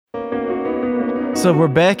So we're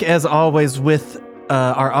back as always with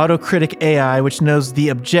our Autocritic AI, which knows the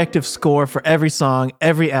objective score for every song,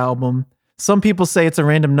 every album. Some people say it's a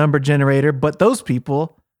random number generator, but those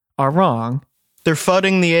people are wrong. They're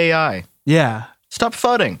fudding the AI. Yeah. Stop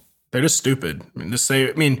fudding. They're just stupid.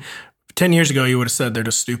 10 years ago, you would have said they're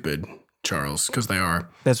just stupid, Charles, because they are.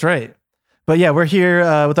 That's right. But yeah, we're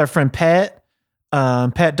here with our friend Pat.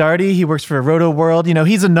 Pat Daugherty. He works for Roto World. You know,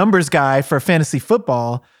 he's a numbers guy for fantasy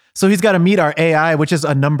football. So he's got to meet our AI, which is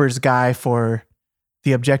a numbers guy for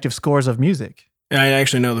the objective scores of music. I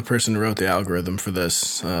actually know the person who wrote the algorithm for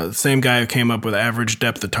this. The same guy who came up with average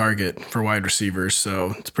depth of target for wide receivers.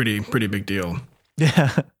 So it's pretty big deal.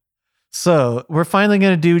 Yeah. So we're finally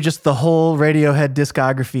going to do just the whole Radiohead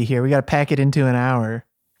discography here. We got to pack it into an hour.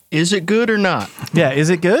 Is it good or not? Yeah. Is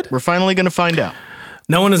it good? We're finally going to find out.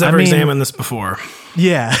 No one has ever examined this before.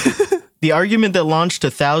 Yeah. The argument that launched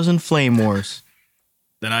 1,000 flame wars.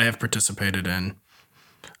 That I have participated in.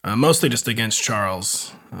 Mostly just against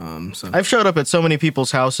Charles. I've showed up at so many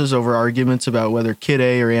people's houses over arguments about whether Kid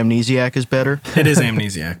A or Amnesiac is better. It is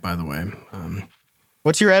Amnesiac, by the way.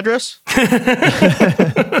 What's your address?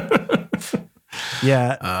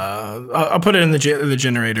 Yeah. I'll put it in the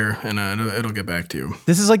generator, and it'll get back to you.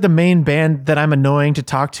 This is like the main band that I'm annoying to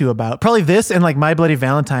talk to about. Probably this and like My Bloody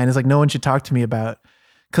Valentine is like no one should talk to me about.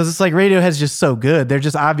 Because it's like Radiohead's just so good. They're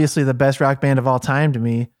just obviously the best rock band of all time to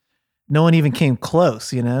me. No one even came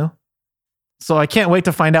close, you know? So I can't wait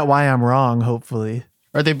to find out why I'm wrong, hopefully.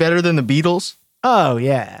 Are they better than the Beatles? Oh,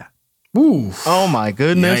 yeah. Ooh. Oh, my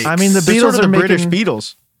goodness. Yikes. I mean, the They're Beatles sort of are the making... British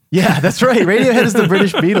Beatles. Yeah, that's right. Radiohead is the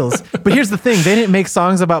British Beatles. But here's the thing. They didn't make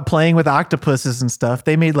songs about playing with octopuses and stuff.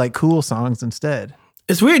 They made like cool songs instead.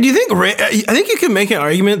 It's weird. Do you think? I think you can make an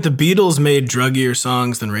argument the Beatles made druggier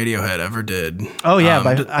songs than Radiohead ever did. Oh yeah,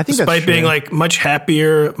 but I think despite that's being true. like much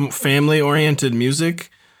happier, family-oriented music,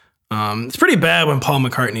 it's pretty bad when Paul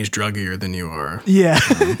McCartney's druggier than you are. Yeah.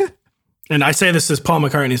 And I say this as Paul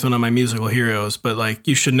McCartney's one of my musical heroes, but like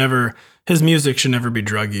his music should never be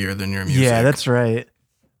druggier than your music. Yeah, that's right.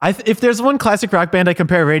 If there's one classic rock band I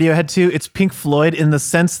compare Radiohead to, it's Pink Floyd in the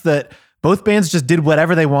sense that both bands just did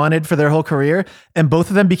whatever they wanted for their whole career, and both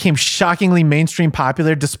of them became shockingly mainstream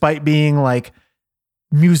popular despite being like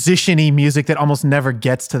musician-y music that almost never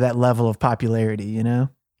gets to that level of popularity, you know?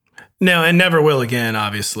 No, and never will again,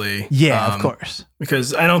 obviously. Yeah, of course.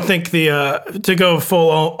 Because I don't think to go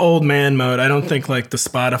full old man mode, I don't think like the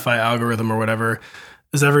Spotify algorithm or whatever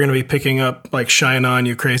is ever going to be picking up like Shine On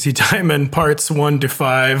You Crazy Diamond parts 1 to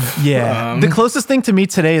 5. Yeah. The closest thing to me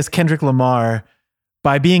today is Kendrick Lamar.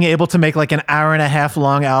 By being able to make like an hour and a half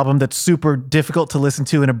long album that's super difficult to listen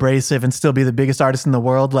to and abrasive and still be the biggest artist in the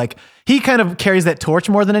world. Like he kind of carries that torch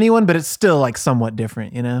more than anyone, but it's still like somewhat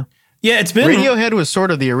different, you know? Yeah, it's been Radiohead was sort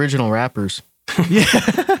of the original rappers. Yeah.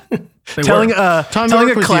 telling a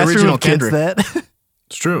was the classroom original of kids Kendrick. that.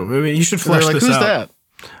 It's true. I mean, you should They're flesh like, this who's out.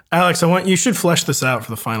 that? Alex, you should flesh this out for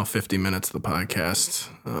the final 50 minutes of the podcast.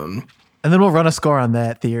 And then we'll run a score on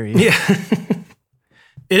that theory. Yeah.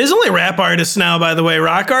 It is only rap artists now, by the way.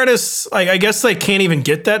 Rock artists, like I guess, like can't even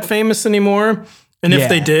get that famous anymore. And if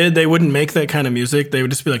they did, they wouldn't make that kind of music. They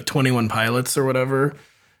would just be like 21 Pilots or whatever.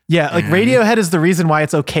 Yeah, like Radiohead is the reason why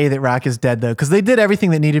it's okay that rock is dead, though, because they did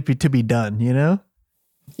everything that needed to be done, you know?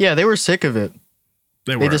 Yeah, they were sick of it.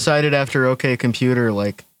 They decided after OK Computer,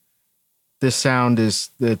 like, this sound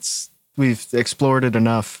we've explored it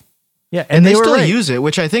enough. Yeah, and they were still right. use it,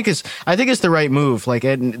 which I think is the right move. Like,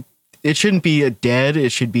 it shouldn't be dead.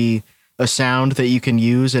 It should be a sound that you can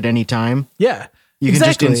use at any time. Yeah. You can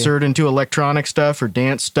just insert into electronic stuff or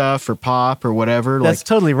dance stuff or pop or whatever. That's like,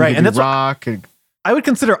 totally right. And that's rock. I would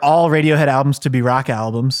consider all Radiohead albums to be rock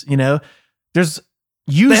albums, you know? There's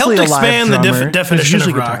usually they helped a live expand drummer. the definition of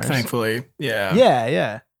rock, guitars. thankfully. Yeah. Yeah,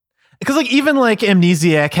 yeah. Because like even like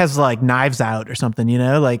Amnesiac has like Knives Out or something, you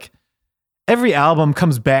know? Like every album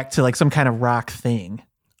comes back to like some kind of rock thing.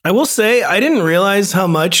 I will say I didn't realize how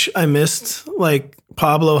much I missed like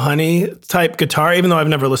Pablo Honey type guitar, even though I've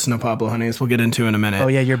never listened to Pablo Honey, as we'll get into in a minute. Oh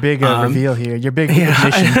yeah, your big reveal here. Your big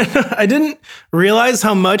admission. I didn't realize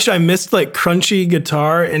how much I missed like crunchy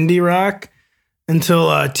guitar indie rock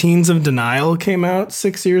until Teens of Denial came out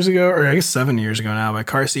 6 years ago, or I guess 7 years ago now, by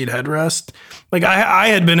Car Seat Headrest. Like I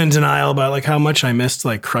had been in denial about like how much I missed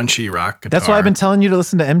like crunchy rock guitar. That's why I've been telling you to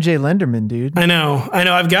listen to MJ Lenderman, dude. I know.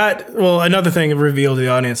 Another thing to reveal to the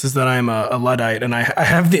audience is that I'm a Luddite, and I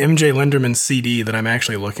have the MJ Lenderman CD that I'm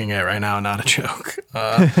actually looking at right now, not a joke,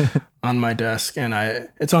 on my desk, and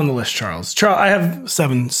it's on the list, Charles. I have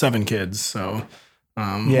seven kids, so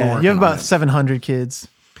yeah, you have about 700 kids.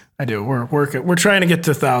 I do. We're trying to get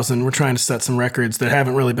to 1,000. We're trying to set some records that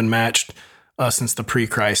haven't really been matched since the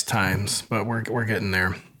pre-Christ times, but we're getting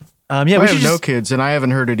there. Yeah, I have no kids, and I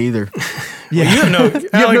haven't heard it either. Yeah, you have no, you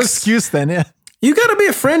have no excuse then. Yeah, you got to be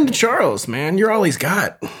a friend to Charles, man. You're all he's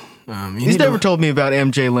got. He's never told me about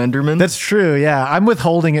MJ Lenderman. that's true. Yeah, I'm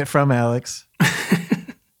withholding it from Alex.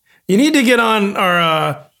 You need to get on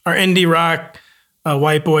our indie rock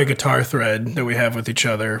white boy guitar thread that we have with each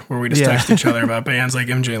other, where we just text each other about bands like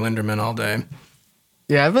MJ Lenderman all day.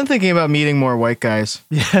 Yeah, I've been thinking about meeting more white guys.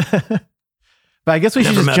 Yeah. But I guess we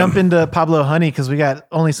should just jump into Pablo Honey because we got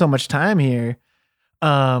only so much time here.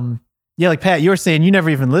 Yeah, like Pat, you were saying you never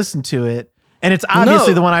even listened to it. And it's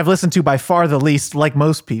obviously the one I've listened to by far the least, like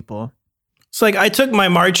most people. It's like I took my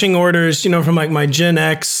marching orders, from like my Gen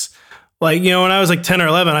X. Like, when I was like 10 or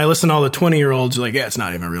 11, I listened to all the 20-year-olds like, yeah, it's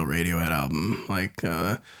not even a real Radiohead album. Like,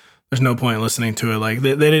 there's no point in listening to it. Like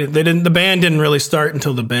they didn't, the band didn't really start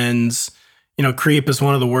until the Bends. Creep is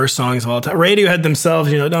one of the worst songs of all time. Radiohead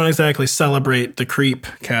themselves, don't exactly celebrate the Creep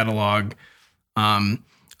catalog.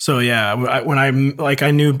 So yeah, when I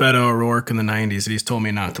knew Beto O'Rourke in the 90s, he's told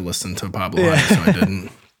me not to listen to Pablo Honey, so I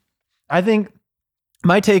didn't. I think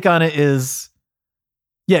my take on it is,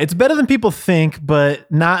 yeah, it's better than people think,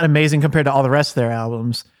 but not amazing compared to all the rest of their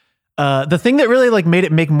albums. The thing that really like made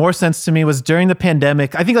it make more sense to me was during the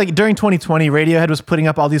pandemic. I think like during 2020, Radiohead was putting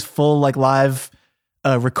up all these full like live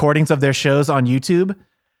recordings of their shows on YouTube.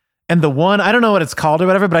 And the one, I don't know what it's called or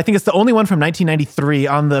whatever, but I think it's the only one from 1993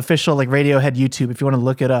 on the official like Radiohead YouTube, if you want to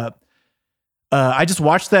look it up. I just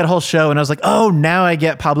watched that whole show and I was like, oh, now I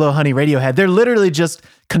get Pablo Honey Radiohead. They're literally just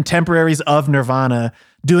contemporaries of Nirvana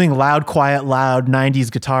doing loud, quiet, loud 90s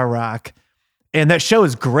guitar rock. And that show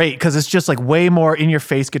is great because it's just like way more in your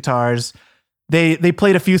face guitars. They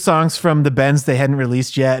played a few songs from the Bends they hadn't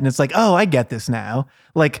released yet. And it's like, oh, I get this now.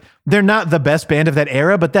 Like they're not the best band of that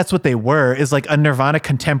era, but that's what they were, is like a Nirvana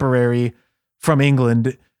contemporary from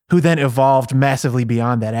England who then evolved massively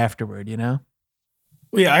beyond that afterward,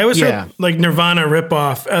 Yeah, I always heard like Nirvana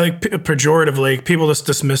ripoff, like pejoratively, people just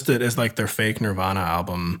dismissed it as like their fake Nirvana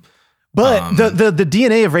album. But the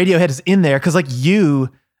DNA of Radiohead is in there because like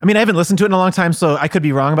I haven't listened to it in a long time, so I could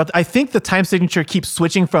be wrong about that. I think the time signature keeps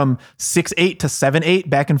switching from 6/8 to 7/8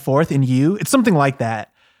 back and forth in You. It's something like that.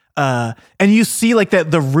 And you see like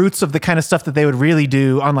that the roots of the kind of stuff that they would really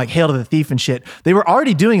do on like Hail to the Thief and shit. They were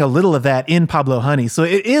already doing a little of that in Pablo Honey. So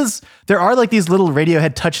there are like these little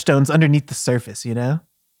Radiohead touchstones underneath the surface,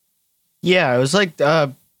 Yeah, it was like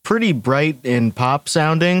pretty bright and pop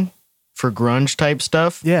sounding for grunge type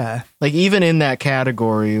stuff. Yeah. Like even in that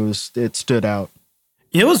category, it stood out.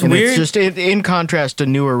 It was weird. It's just in contrast to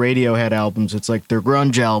newer Radiohead albums. It's like their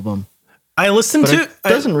grunge album. I listened to it.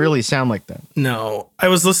 Doesn't really sound like that. No, I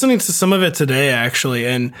was listening to some of it today actually,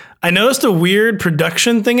 and I noticed a weird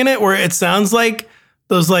production thing in it where it sounds like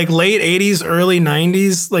those like late 80s, early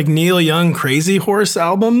 90s like Neil Young Crazy Horse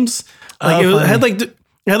albums. Like it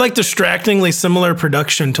had like distractingly similar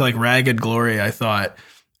production to like Ragged Glory, I thought.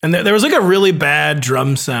 And there was like a really bad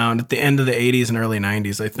drum sound at the end of the 80s and early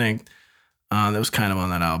 90s, I think. That was kind of on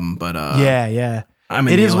that album, but yeah.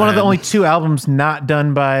 It is one of the only two albums not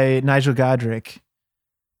done by Nigel Godrich.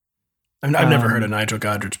 I've never heard of Nigel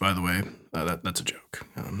Godrich, by the way. That's a joke.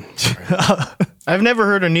 I've never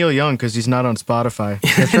heard of Neil Young because he's not on Spotify.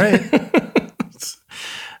 That's right.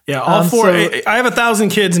 Yeah, all four. I have 1,000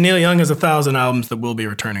 kids. Neil Young has 1,000 albums that will be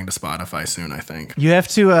returning to Spotify soon, I think. You have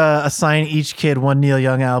to assign each kid one Neil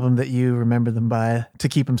Young album that you remember them by to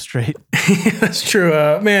keep them straight. That's true.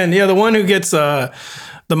 Man, yeah, the one who gets the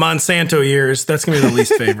Monsanto years, that's going to be the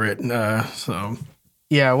least favorite. So...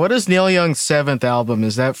 Yeah, what is Neil Young's 7th album?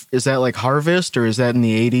 Is that like Harvest, or is that in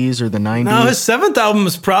the 80s or the 90s? No, his 7th album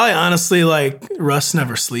is probably honestly like Rust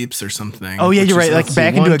Never Sleeps or something. Oh yeah, you're right. Like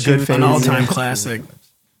back into a good phase. An all-time classic.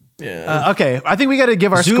 Yeah. Okay, I think we got to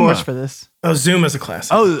give our scores for this. Oh, Zoom is a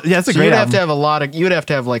classic. Oh yeah, that's a great you'd album. You'd have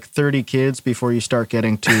to have like 30 kids before you start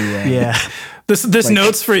getting to yeah. This like,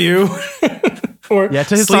 note's for you. Or to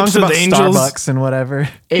his songs about Angels. Starbucks and whatever.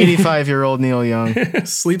 85-year-old Neil Young.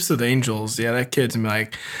 Sleeps with Angels. Yeah, that kid's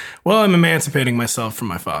like, well, I'm emancipating myself from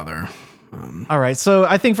my father. All right, so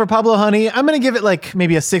I think for Pablo Honey, I'm going to give it like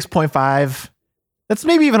maybe a 6.5. That's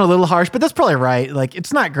maybe even a little harsh, but that's probably right. Like,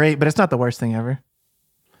 it's not great, but it's not the worst thing ever.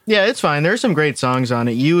 Yeah, it's fine. There's some great songs on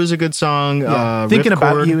it. You is a good song. Yeah. Thinking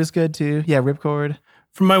About You is good too. Yeah, Ripcord.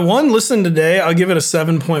 For my one listen today, I'll give it a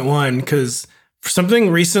 7.1 because for something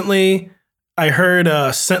recently, I heard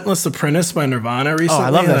Scentless Apprentice by Nirvana recently. Oh, I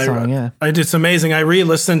love that song, It's amazing. I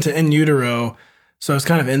re-listened to In Utero, so I was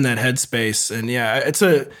kind of in that headspace. And yeah, it's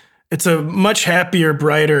a much happier,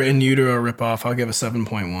 brighter In Utero ripoff. I'll give a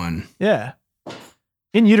 7.1. Yeah.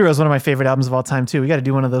 In Utero is one of my favorite albums of all time too. We got to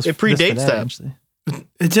do one of those. It predates that. Actually.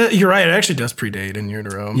 You're right. It actually does predate In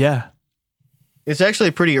Utero. Yeah. It's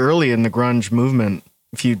actually pretty early in the grunge movement.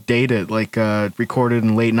 If you date it, like recorded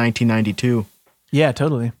in late 1992. Yeah,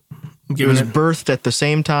 totally. It was birthed at the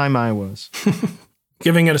same time I was.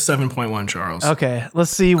 Giving it a 7.1, Charles. Okay,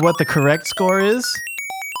 let's see what the correct score is.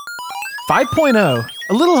 5.0.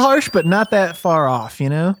 A little harsh, but not that far off, you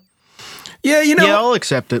know? Yeah, Yeah, I'll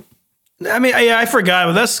accept it. I mean, I forgot,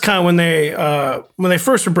 but that's kind of when they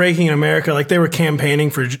first were breaking in America, like they were campaigning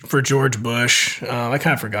for George Bush. I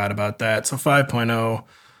kind of forgot about that. So 5.0,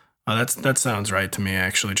 that sounds right to me,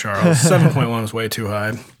 actually, Charles. 7.1 was way too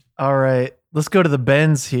high. All right, let's go to the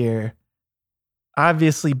Bends here.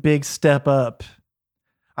 Obviously, big step up.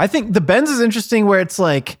 I think the Bends is interesting where it's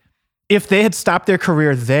like, if they had stopped their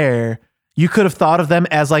career there, you could have thought of them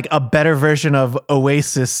as like a better version of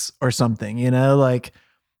Oasis or something, you know? Like,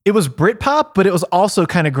 it was Britpop, but it was also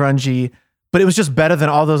kind of grungy, but it was just better than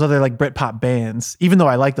all those other like Britpop bands, even though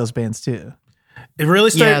I like those bands too. It really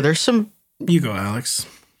started. Yeah, there's some. You go, Alex.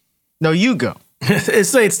 No, you go.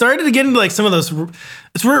 It started to get into like some of those.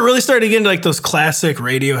 It's where it really started to get into like those classic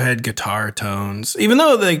Radiohead guitar tones. Even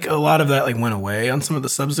though like a lot of that like went away on some of the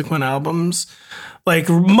subsequent albums, like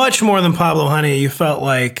much more than Pablo Honey, you felt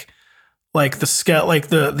like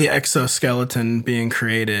the exoskeleton being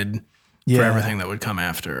created for everything that would come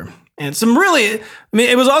after. And some really, I mean,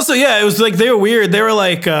 it was also it was like they were weird. They were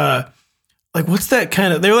like what's that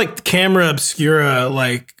kind of? They were like camera obscura,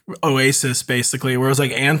 like Oasis, basically, where it was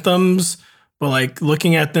like anthems, but like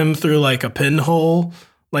looking at them through like a pinhole,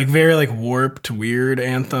 like very like warped, weird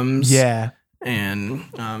anthems. Yeah. And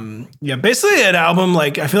basically an album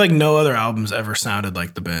like I feel like no other albums ever sounded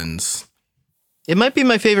like the Bends. It might be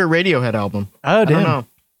my favorite Radiohead album. Oh, damn. I don't know.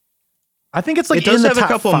 I think it's like it does in the have a top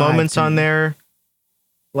couple 5 moments on there.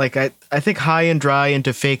 Like I think High and Dry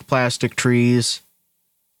into Fake Plastic Trees.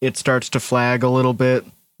 It starts to flag a little bit.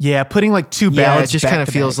 Yeah, putting like two ballads. Yeah, it just kind of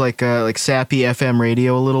feels like sappy FM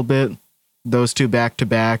radio a little bit. Those two back to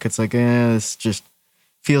back. It's like, it's just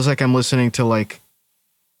feels like I'm listening to like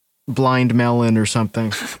Blind Melon or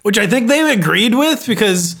something. Which I think they agreed with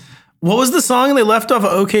because what was the song they left off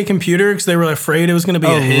of OK Computer because they were afraid it was going to be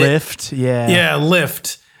a hit? Lift. Yeah. Yeah,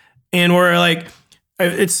 Lift. And we're like,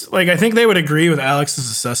 it's like, I think they would agree with Alex's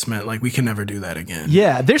assessment. Like, we can never do that again.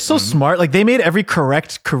 Yeah, they're so smart. Like, they made every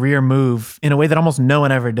correct career move in a way that almost no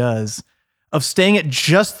one ever does, of staying at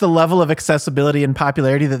just the level of accessibility and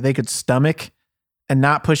popularity that they could stomach and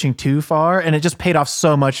not pushing too far. And it just paid off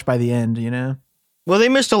so much by the end, you know? Well, they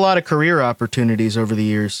missed a lot of career opportunities over the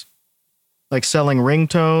years, like selling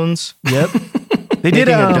ringtones. Yep. They did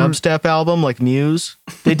a dubstep album like Muse.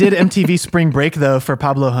 They did MTV Spring Break though for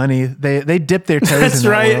Pablo Honey. They dipped their toes That's in that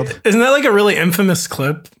right. world. Isn't that like a really infamous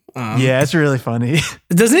clip? Yeah, it's really funny.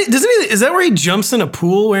 Doesn't he? Is that where he jumps in a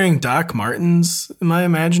pool wearing Doc Martens? Am I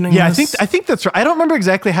imagining? Yeah, this? I think that's right. I don't remember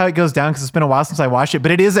exactly how it goes down because it's been a while since I watched it,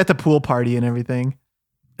 but it is at the pool party and everything.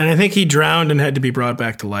 And I think he drowned and had to be brought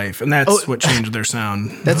back to life, and that's what changed their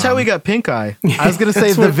sound. That's how we got Pink Eye. I was gonna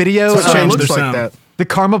say the video that's what changed their looks like sound. that. The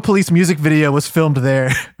Karma Police music video was filmed there,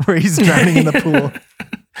 where he's drowning in the pool.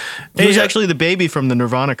 He was actually the baby from the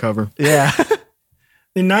Nirvana cover. Yeah,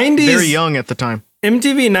 The 90s, Very young at the time.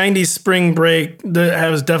 MTV 90s Spring Break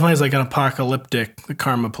was definitely like an apocalyptic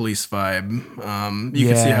Karma Police vibe. You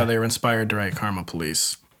can see how they were inspired to write Karma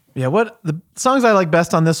Police. yeah. What the songs I like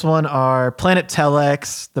best on this one are Planet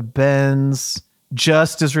Telex, The Bends,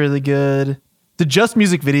 Just is really good. The Just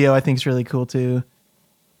music video I think is really cool too.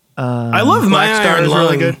 I love My Black Star Iron is Lung.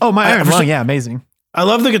 really good. Oh, My Iron Lung, yeah, amazing. I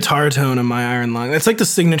love the guitar tone of My Iron Lung. It's like the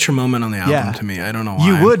signature moment on the album to me. I don't know why.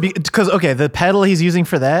 You would be because the pedal he's using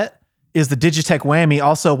for that is the Digitech Whammy,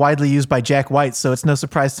 also widely used by Jack White. So it's no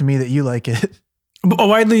surprise to me that you like it.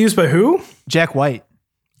 Widely used by who? Jack White.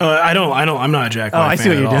 I don't. I'm not a Jack White I see fan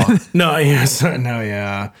what at you're all. doing. No, yes, no,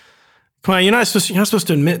 yeah. Come on, you're not supposed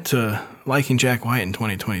to admit to liking Jack White in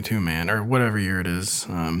 2022, man, or whatever year it is.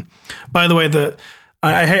 By the way,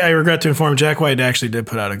 I regret to inform Jack White actually did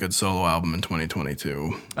put out a good solo album in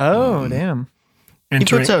 2022. Oh, damn. He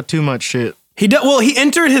puts out too much shit. He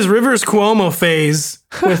entered his Rivers Cuomo phase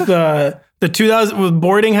with the 2000 with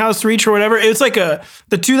Boarding House Reach or whatever. It's like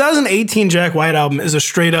the 2018 Jack White album is a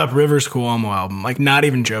straight up Rivers Cuomo album, like not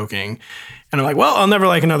even joking. And I'm like, well, I'll never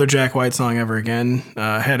like another Jack White song ever again.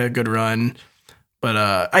 Had a good run, but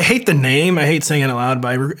I hate the name. I hate saying it aloud.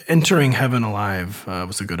 But Entering Heaven Alive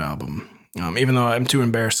was a good album. Even though I'm too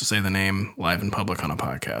embarrassed to say the name live in public on a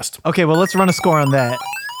podcast. Okay, well, let's run a score on that.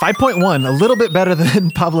 5.1, a little bit better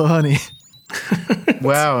than Pablo Honey.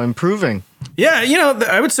 Wow, improving. Yeah,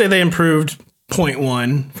 I would say they improved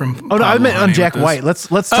 0.1 from. Oh no, I meant on Jack White. Let's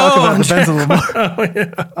talk about the Benz a little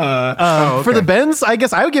more. For the Benz, I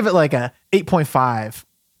guess I would give it like a 8.5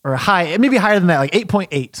 or a high, maybe higher than that, like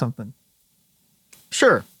 8.8 something.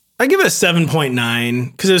 Sure. I give it a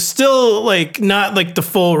 7.9 because it's still like not like the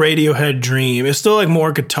full Radiohead dream. It's still like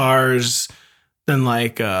more guitars than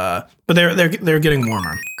like, but they're getting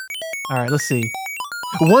warmer. All right, let's see.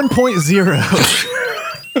 1.0.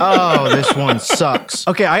 Oh, this one sucks.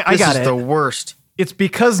 Okay, I got it. This is the worst. It's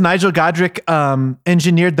because Nigel Godrich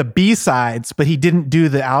engineered the B-sides, but he didn't do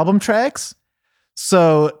the album tracks.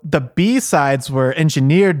 So the B-sides were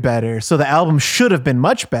engineered better, so the album should have been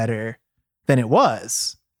much better than it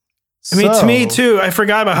was. I mean, to me too, I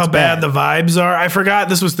forgot about how bad the vibes are. I forgot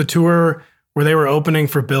this was the tour where they were opening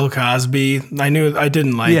for Bill Cosby. I knew I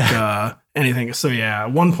didn't like anything. So yeah,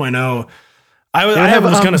 1.0. I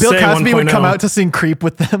was going to say Bill Cosby 1.0 would come out to sing Creep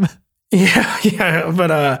with them. Yeah,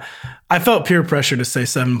 but I felt peer pressure to say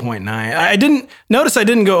 7.9. I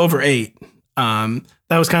didn't go over 8. That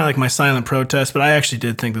was kind of like my silent protest, but I actually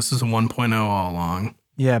did think this was a 1.0 all along.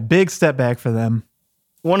 Yeah, big step back for them.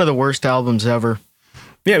 One of the worst albums ever.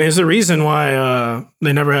 Yeah, I mean, there's a reason why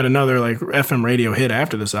they never had another like FM radio hit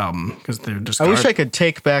after this album because they're just. I wish I could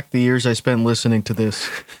take back the years I spent listening to this.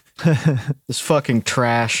 This fucking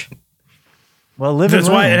trash. Well, that's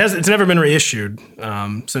why it's never been reissued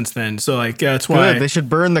since then. So like, yeah, that's why they should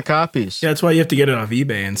burn the copies. Yeah, that's why you have to get it off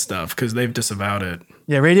eBay and stuff because they've disavowed it.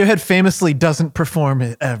 Yeah, Radiohead famously doesn't perform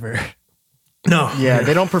it ever. No. Yeah,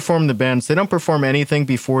 they don't perform the bands. They don't perform anything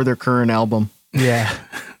before their current album. Yeah.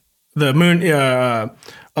 The Moon, A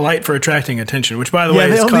Light for Attracting Attention, which by the way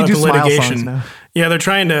they is only caught up do in Smile litigation. songs now. Yeah, they're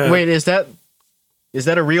trying to. Wait, is that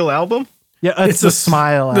a real album? Yeah, it's the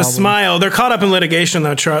Smile album. The Smile. They're caught up in litigation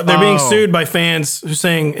though. They're being sued by fans who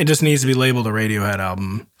saying it just needs to be labeled a Radiohead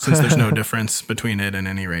album since there's no difference between it and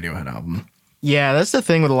any Radiohead album. Yeah, that's the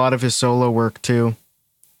thing with a lot of his solo work too.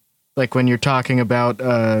 Like when you're talking about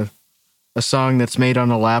a song that's made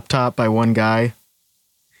on a laptop by one guy.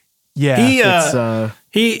 Yeah,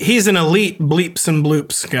 he's an elite bleeps and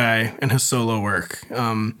bloops guy in his solo work.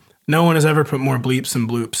 No one has ever put more bleeps and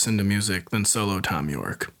bloops into music than solo Tom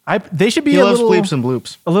York. They should be he loves bleeps and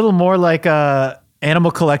bloops. A little more like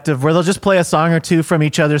Animal Collective, where they'll just play a song or two from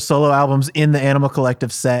each other's solo albums in the Animal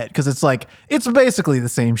Collective set because it's basically the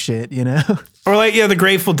same shit, you know. Or like the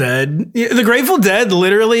Grateful Dead. Yeah, the Grateful Dead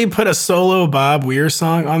literally put a solo Bob Weir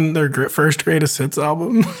song on their first Greatest Hits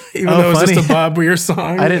album, even though it was just a Bob Weir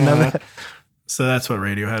song. I didn't know that. So that's what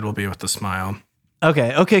Radiohead will be with the Smile.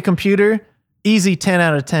 Okay, computer. Easy 10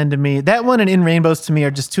 out of 10 to me. That one and In Rainbows to me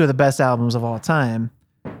are just two of the best albums of all time.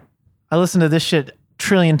 I listened to this shit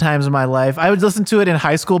trillion times in my life. I would listen to it in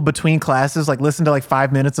high school between classes, like listen to like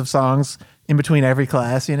 5 minutes of songs in between every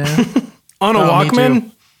class, you know? On a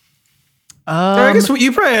Walkman? I guess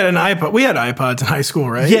you probably had an iPod. We had iPods in high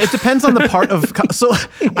school, right? Yeah, it depends on the part of... So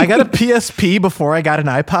I got a PSP before I got an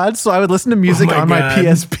iPod, so I would listen to music my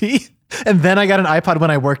PSP, and then I got an iPod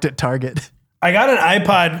when I worked at Target. I got an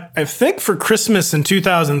iPod, I think, for Christmas in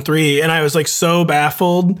 2003, and I was like so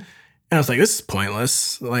baffled, and I was like, "This is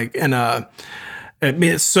pointless." Like, and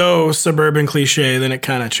it's so suburban cliche. Then it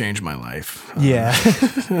kind of changed my life. Yeah,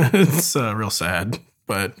 it's real sad,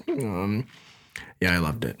 but yeah, I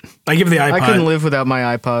loved it. I give the iPod. I couldn't live without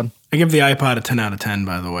my iPod. I give the iPod a 10 out of 10.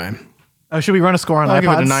 By the way, should we run a score on iPods? I'll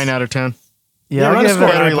give it a 9 out of 10. Yeah, I'll give it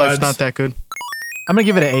battery life's not that good. I'm gonna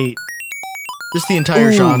give it an 8. Just the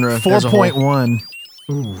entire genre. 4.1.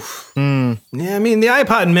 Yeah, I mean the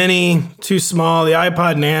iPod Mini too small. The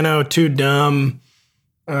iPod Nano too dumb.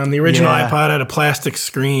 The original iPod had a plastic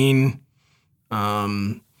screen. Yeah,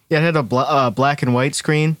 it had a black and white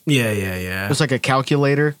screen. Yeah. It was like a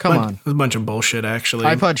calculator. Come on. It was a bunch of bullshit, actually.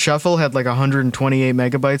 iPod Shuffle had like 128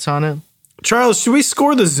 megabytes on it. Charles, should we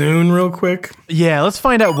score the Zune real quick? Yeah, let's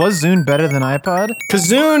find out. Was Zune better than iPod? Because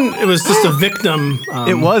Zune, it was just a victim.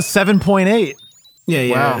 It was 7.8.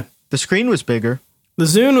 Yeah. Wow. The screen was bigger. The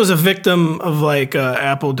Zune was a victim of like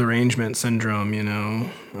Apple derangement syndrome, you know,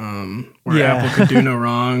 where Apple could do no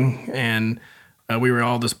wrong. And we were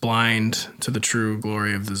all just blind to the true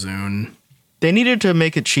glory of the Zune. They needed to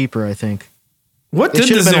make it cheaper, I think. What it did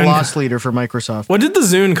should the have been Zune a loss leader for Microsoft. What did the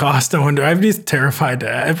Zune cost? I wonder. I'd be terrified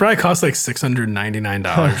to. It probably cost like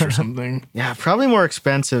 $699 or something. Yeah, probably more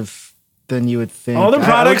expensive than you would think. All the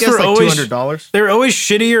products were like always $200. They were always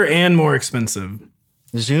shittier and more expensive.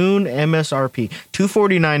 Zune MSRP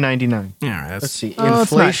 $249.99. Yeah, let's see.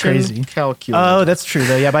 Inflation calculator. Oh, that's true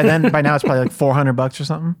though. Yeah, by now it's probably like $400 or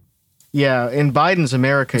something. Yeah, in Biden's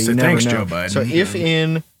America, you never know. Joe Biden. So if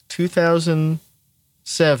in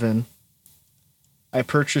 2007 I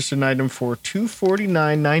purchased an item for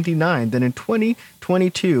 $249.99. Then in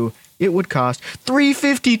 2022, it would cost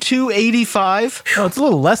 $352.85. Oh, it's a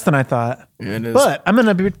little less than I thought. It is. But I'm going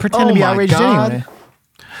to pretend to be my outraged God. anyway.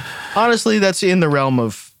 Honestly, that's in the realm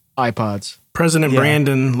of iPods. President Yeah.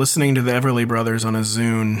 Brandon listening to the Everly Brothers on his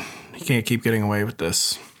Zune. He can't keep getting away with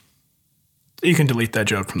this. You can delete that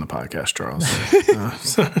joke from the podcast, Charles.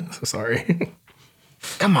 So sorry.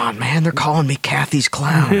 Come on, man. They're calling me Kathy's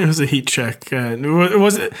clown. It was a heat check.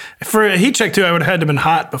 Was it for a heat check too? I would have had to have been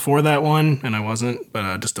hot before that one, and I wasn't.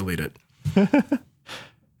 But just delete it.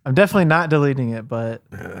 I'm definitely not deleting it, but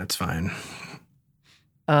That's fine.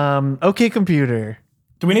 okay, computer.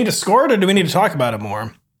 Do we need to score it, or do we need to talk about it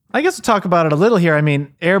more? I guess we'll talk about it a little here. I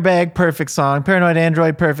mean, Airbag, perfect song. Paranoid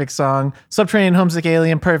Android, perfect song. Subterranean Homesick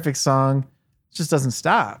Alien, perfect song. It just doesn't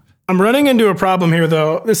stop. I'm running into a problem here,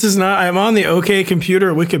 though. This is not. I'm on the OK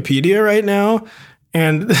Computer Wikipedia right now,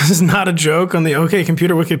 and this is not a joke. On the OK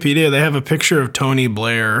Computer Wikipedia, they have a picture of Tony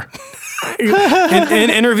Blair. in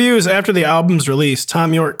interviews after the album's release,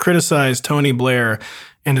 Tom York criticized Tony Blair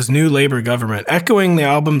and his new Labor government, echoing the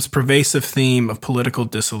album's pervasive theme of political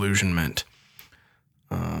disillusionment.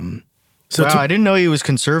 Wow, I didn't know he was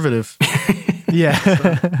conservative. Yeah.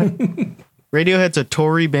 Radiohead's a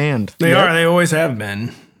Tory band. They are. They always have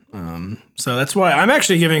been. So that's why I'm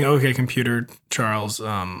actually giving OK Computer, Charles,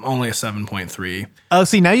 only a 7.3. Oh,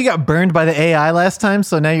 see, now you got burned by the AI last time,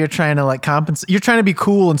 so now you're trying to like compensate. You're trying to be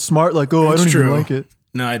cool and smart, like, oh, It's I don't even true. like it.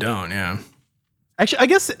 No, I don't. Yeah. Actually, I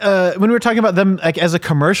guess when we were talking about them like as a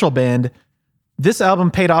commercial band, this album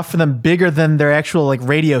paid off for them bigger than their actual like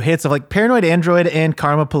radio hits of like Paranoid Android and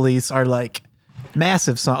Karma Police are like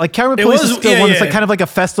massive songs. Like Karma Police is still one that's like kind of like a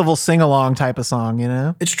festival sing-along type of song, you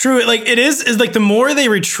know? It's true. Like it is like the more they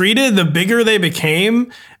retreated, the bigger they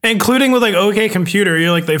became, including with like OK Computer.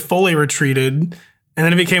 You're like they fully retreated, and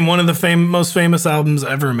then it became one of the most famous albums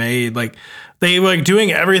ever made. Like they were like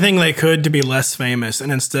doing everything they could to be less famous,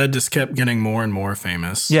 and instead just kept getting more and more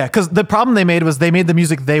famous. Yeah, because the problem they made was they made the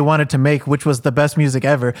music they wanted to make, which was the best music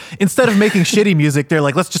ever. Instead of making shitty music, they're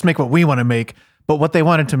like, let's just make what we want to make. But what they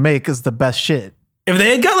wanted to make is the best shit. If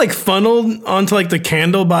they had got like funneled onto like the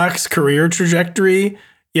Candlebox career trajectory,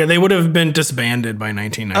 yeah, they would have been disbanded by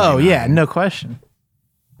 1999. Oh, yeah, no question.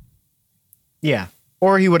 Yeah.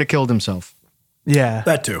 Or he would have killed himself. Yeah.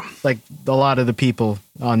 That too. Like a lot of the people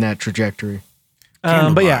on that trajectory.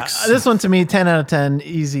 But yeah, Candlebox. this one to me, 10 out of 10,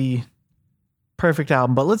 easy, perfect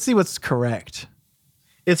album. But let's see what's correct.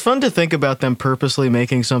 It's fun to think about them purposely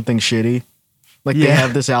making something shitty. Like they Yeah.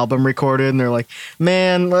 have this album recorded and they're like,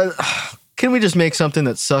 man, can we just make something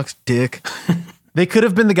that sucks dick? They could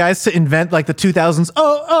have been the guys to invent like the 2000s,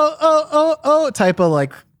 type of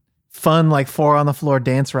like fun, like 4 on the floor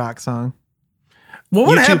dance rock song. What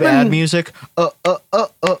would YouTube happen? ad music.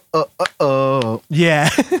 Yeah.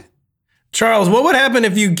 Charles, what would happen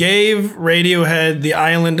if you gave Radiohead the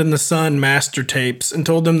Island in the Sun master tapes and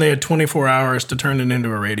told them they had 24 hours to turn it into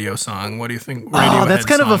a radio song? What do you think? Oh, that's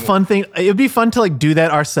kind of a song fun thing. It'd be fun to like do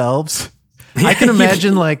that ourselves. I can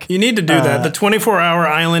imagine like, You need to do that. The 24-hour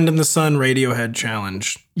Island in the Sun Radiohead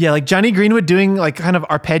challenge. yeah, like Johnny Greenwood doing like kind of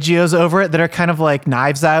arpeggios over it that are kind of like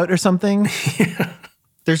Knives Out or something.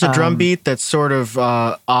 There's a drum beat that's sort of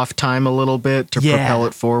off time a little bit to Yeah. propel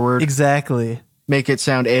it forward. Exactly. Make it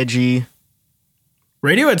sound edgy.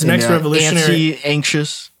 Radiohead's next and, revolutionary, antsy,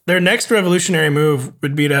 anxious. their next revolutionary move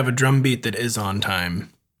would be to have a drum beat that is on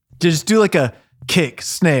time. Just do like a kick,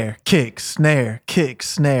 snare, kick, snare, kick,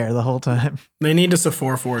 snare the whole time. They need us a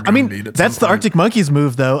 4/4 drum I mean, beat. At that's some the point. Arctic Monkeys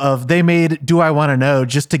move, though, of they made Do I Want to Know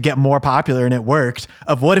just to get more popular, and it worked.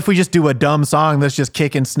 Of what if we just do a dumb song that's just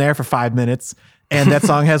kick and snare for 5 minutes, and that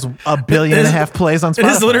song has 1.5 billion plays on Spotify?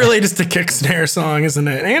 It is literally just a kick snare song, isn't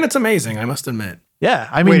it? And it's amazing, I must admit. Yeah,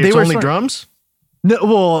 I mean, Wait, they it's were only smart. drums? No,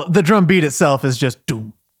 well, the drum beat itself is just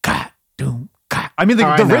doom, ka, doom, ka. I mean, the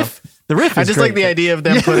I know. riff. The riff is I just great. like the idea of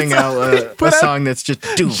them Yeah, putting out put a out song that's just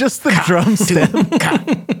just the drum stem,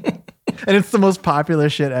 and it's the most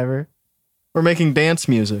popular shit ever. We're making dance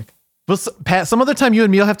music. Well, Pat, some other time you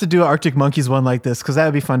and me will have to do an Arctic Monkeys one like this because that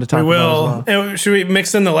would be fun to talk We about. will. As well. And should we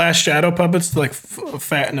mix in the last Shadow Puppets to like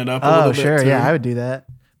fatten it up a little Oh, bit? sure. too? Yeah, I would do that.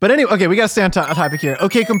 But anyway, okay, we got to stay on topic here.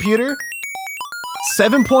 Okay, computer,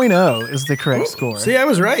 7.0 is the correct score. See, I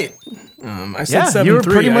was right. I said Yeah, 7.3. you were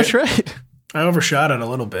pretty much right. I overshot it a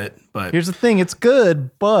little bit, but Here's the thing, it's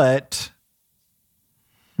good, but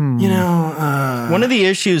you know, One of the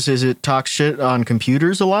issues is it talks shit on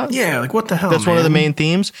computers a lot. yeah, like what the hell? That's one of the man? main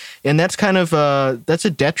themes. And that's kind of that's a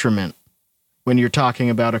detriment when you're talking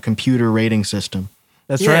about a computer rating system.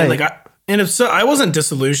 that's Yeah, right. like I wasn't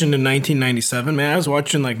disillusioned in 1997, man. I was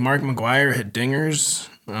watching like Mark McGuire hit dingers.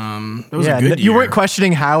 That was a good year. You weren't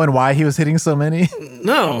questioning how and why he was hitting so many.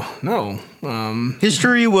 No.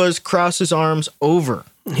 History was Cross's arms over.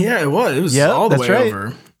 Yeah, it was. It was Yep, all the that's way right.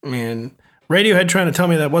 over. I mean, Radiohead trying to tell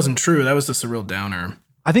me that wasn't true. That was just a real downer.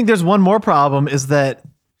 I think there's one more problem is that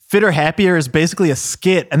Fitter Happier is basically a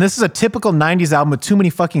skit. And this is a typical 90s album with too many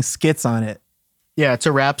fucking skits on it. Yeah, it's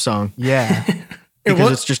a rap song Yeah.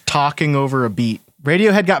 because it's just talking over a beat.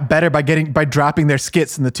 Radiohead got better by dropping their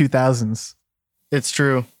skits in the 2000s. It's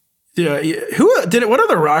true. Yeah. Who did it? What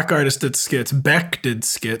other rock artist did skits? Beck did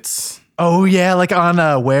skits. Oh yeah, like on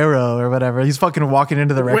Wero or whatever. He's fucking walking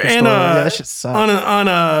into the record store. Yeah, that shit sucks.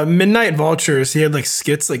 On Midnight Vultures, he had like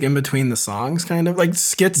skits like in between the songs, kind of like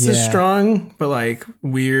skits is Yeah. strong, but like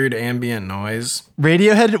weird ambient noise.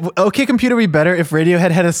 Radiohead. OK Computer would be better if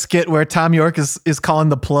Radiohead had a skit where Tom York is calling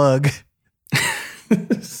the plug.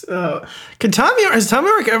 So, has Tom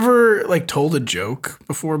York ever like told a joke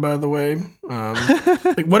before? By the way,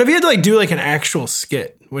 like what if he had to like do like an actual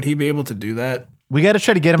skit? Would he be able to do that? We got to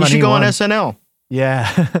try to get him You on should go on E1. SNL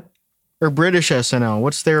Yeah. or British SNL.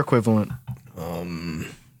 What's their equivalent?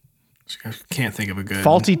 I can't think of a good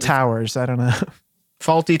Faulty Towers. I don't know.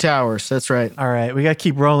 Faulty Towers. That's right. All right, we got to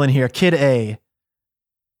keep rolling here. Kid A.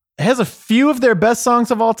 It has a few of their best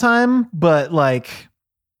songs of all time, but like,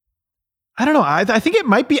 I don't know. I think it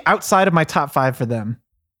might be outside of my top 5 for them.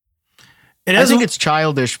 I think it's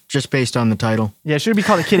childish just based on the title. Yeah, it should be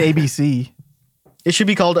called Kid ABC. It should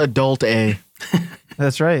be called Adult A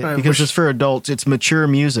That's right. because it's for adults. It's mature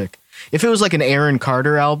music. If it was like an Aaron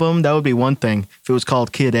Carter album, that would be one thing if it was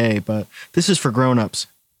called Kid A, but this is for grown-ups.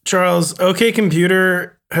 Charles, OK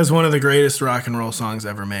Computer has one of the greatest rock and roll songs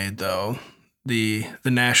ever made, though. The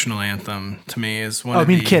national anthem to me is one Oh, I of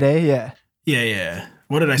mean the Kid A, yeah. Yeah.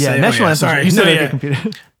 What did I Yeah, say? National Anthem. Sorry. You said No, OK yeah. Computer.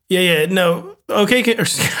 Yeah. No.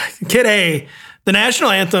 Kid A. The national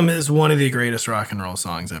anthem is one of the greatest rock and roll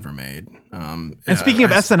songs ever made. And speaking of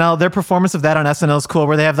SNL, their performance of that on SNL is cool,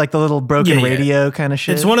 where they have like the little broken Yeah. radio kind of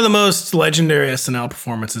shit. It's one of the most legendary SNL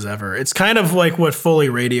performances ever. It's kind of like what fully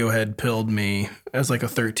Radiohead pilled me as like a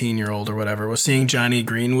 13-year-old or whatever, was seeing Johnny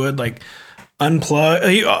Greenwood like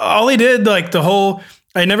unplug. All he did, like the whole,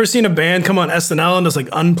 I'd never seen a band come on SNL and just like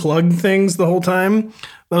unplug things the whole time.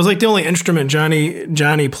 That was like the only instrument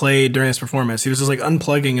Johnny played during his performance. He was just like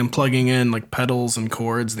unplugging and plugging in like pedals and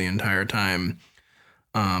chords the entire time.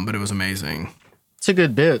 But it was amazing. It's a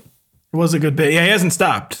good bit. It was a good bit. Yeah, he hasn't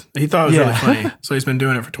stopped. He thought it was really Yeah. funny. So he's been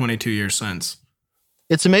doing it for 22 years since.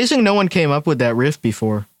 It's amazing no one came up with that riff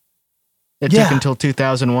before. It Yeah. took until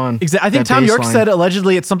 2001. Exactly. I think that Tom York bass said line.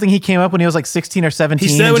 allegedly it's something he came up when he was like 16 or 17.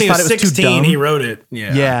 He said and when he just was thought it too 16, dumb. he wrote it.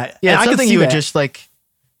 Yeah. Yeah. Yeah, And it's I could something see you would that. just like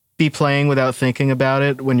be playing without thinking about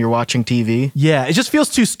it when you're watching TV. Yeah, it just feels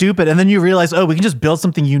too stupid. And then you realize, oh, we can just build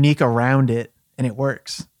something unique around it and it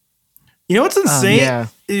works. You know what's insane? yeah.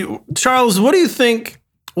 Charles, what do you think?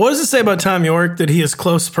 What does it say about Tom York that he is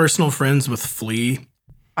close personal friends with Flea?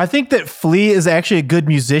 I think that Flea is actually a good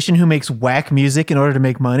musician who makes whack music in order to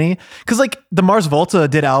make money. Because like the Mars Volta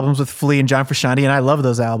did albums with Flea and John Frusciante, and I love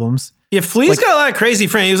those albums. Yeah, Flea's got a lot of crazy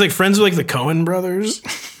friends. He was like friends with like the Coen brothers.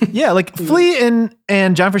 Yeah, like Flea and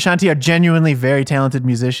John Frusciante are genuinely very talented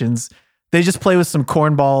musicians. They just play with some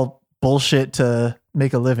cornball bullshit to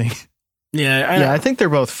make a living. Yeah, I think they're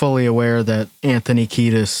both fully aware that Anthony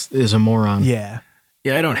Kiedis is a moron. Yeah.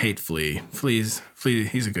 I don't hate Flea. Flea,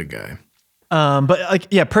 he's a good guy. But like,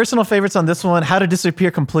 yeah, personal favorites on this one. How to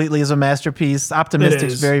Disappear Completely is a masterpiece.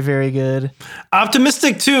 Optimistic's is. very, very good.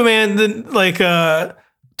 Optimistic too, man.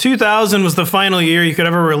 2000 was the final year you could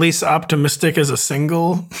ever release Optimistic as a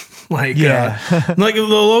single. Like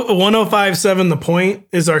 1057 The Point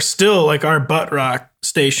is still our butt rock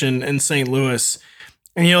station in St. Louis.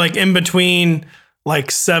 And you're like in between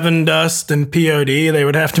like Seven Dust and POD, they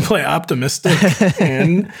would have to play Optimistic.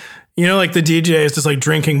 And like the DJ is just like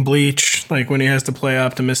drinking bleach, like when he has to play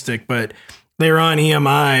Optimistic, but they were on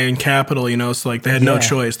EMI and Capitol, so like they had no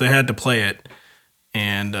choice. They had to play it.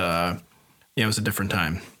 And it was a different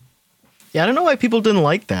time. Yeah, I don't know why people didn't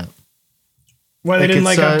like that. Why they Like didn't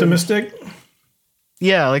it's, like Optimistic?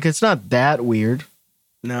 Yeah, like it's not that weird.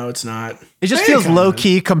 No, it's not. It just feels low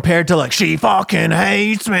key compared to like She Fucking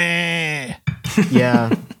Hates Me.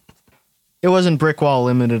 Yeah. It wasn't Brick Wall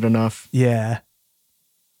limited enough. Yeah.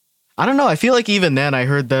 I don't know. I feel like even then I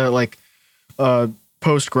heard the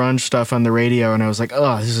post grunge stuff on the radio and I was like,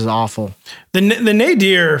 oh, this is awful. The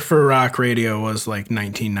nadir for rock radio was like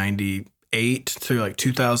 1998 to like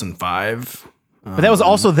 2005. But that was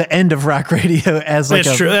also the end of rock radio as like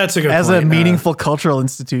That's true. That's a good as point. a meaningful cultural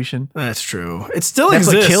institution. That's true. It still That's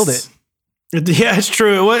what exists. killed it. Yeah, it's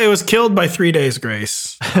true. It was killed by 3 Days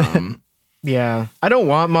Grace. Yeah. I don't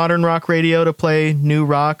want modern rock radio to play new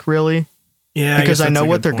rock, really. Yeah, Because I guess know that's a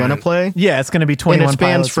what good they're going to point. play. Yeah, it's going to be 21 bands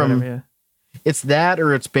Pilots or from- whatever, It's that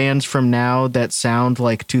or it's bands from now that sound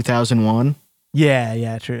like 2001.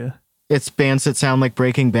 yeah, true. It's bands that sound like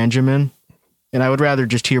Breaking Benjamin. And I would rather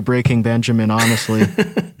just hear Breaking Benjamin, honestly.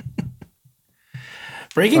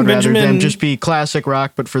 Breaking I'd rather Benjamin them just be classic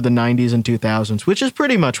rock, but for the 90s and 2000s, which is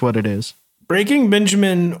pretty much what it is. Breaking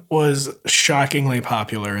Benjamin was shockingly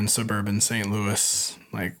popular in suburban St. Louis.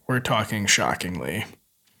 Like, we're talking shockingly.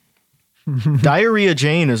 Diarrhea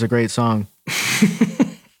Jane is a great song.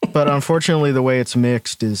 But unfortunately, the way it's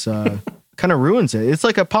mixed is kind of ruins it. It's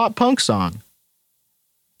like a pop punk song.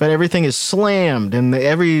 But everything is slammed and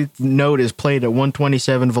every note is played at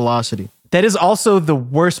 127 velocity. That is also the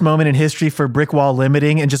worst moment in history for brick wall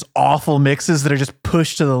limiting and just awful mixes that are just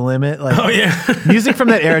pushed to the limit. Like, Oh, yeah. music from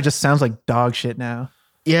that era just sounds like dog shit now.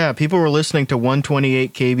 Yeah, people were listening to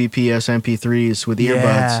 128 kbps MP3s with earbuds,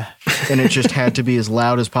 Yeah. and it just had to be as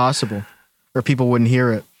loud as possible, or people wouldn't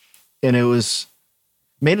hear it. And it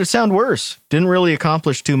made it sound worse. Didn't really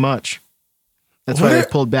accomplish too much. That's why I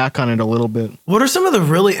pulled back on it a little bit. What are some of the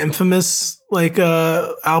really infamous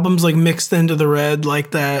albums like Mixed Into the Red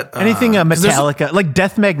like that? Anything 'cause there's- Metallica, like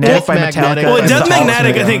Death Magnetic Death by Magnetic. Metallica. Well, That's Death awesome.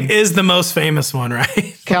 Magnetic, I Yeah. think, is the most famous one, right?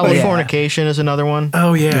 Californication is another one.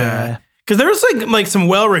 Oh Yeah. yeah. Because there was like some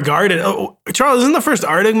well-regarded. Oh, Charles, isn't the first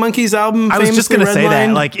Arctic Monkeys album? I was just famously gonna say that.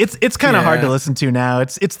 Redline? Like, it's kind of hard Yeah. to listen to now.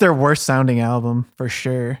 It's their worst sounding album for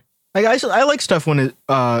sure. Like I like stuff when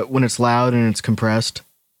it's loud and it's compressed,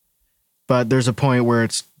 but there's a point where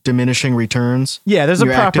it's diminishing returns. Yeah, there's a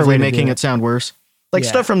You're proper actively way to making do it sound worse. Like Yeah.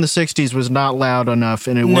 stuff from the 60s was not loud enough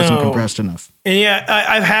and it wasn't No. compressed enough. And yeah,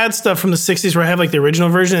 I've had stuff from the 60s where I have like the original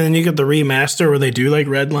version, and then you get the remaster where they do like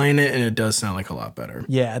redline it, and it does sound like a lot better.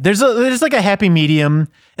 Yeah, there's like a happy medium,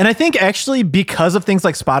 and I think actually because of things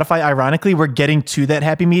like Spotify, ironically, we're getting to that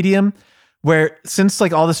happy medium where since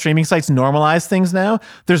like all the streaming sites normalize things now,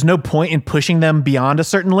 there's no point in pushing them beyond a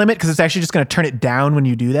certain limit because it's actually just going to turn it down when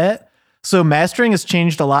you do that. So mastering has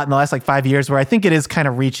changed a lot in the last like 5 years, where I think it is kind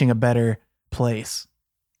of reaching a better place.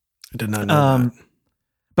 I did not know that.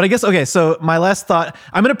 But I guess, okay, so my last thought,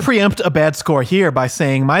 I'm going to preempt a bad score here by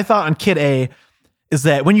saying my thought on Kid A is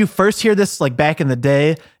that when you first hear this, like back in the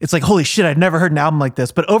day, it's like, holy shit, I've never heard an album like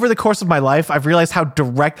this. But over the course of my life, I've realized how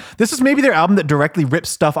this is maybe their album that directly rips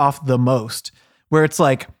stuff off the most, where it's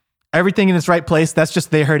like everything in its right place. That's just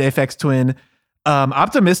They Heard Aphex Twin.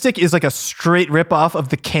 Optimistic is like a straight rip off of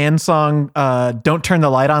the Can song, Don't Turn the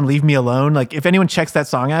Light On, Leave Me Alone. Like if anyone checks that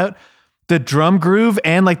song out, the drum groove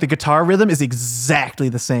and like the guitar rhythm is exactly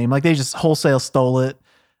the same. Like they just wholesale stole it.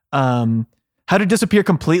 How to Disappear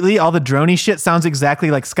Completely, all the droney shit sounds exactly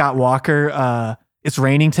like Scott Walker. It's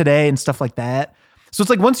Raining Today and stuff like that. So it's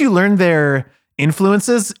like once you learn their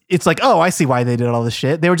influences, it's like, oh, I see why they did all this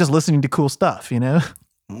shit. They were just listening to cool stuff, you know?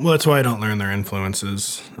 Well, that's why I don't learn their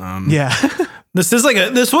influences. Yeah. This was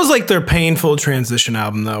like their painful transition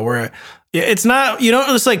album though, where it's not, you don't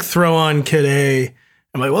just like throw on Kid A.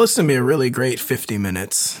 I'm like, well, this is gonna be a really great 50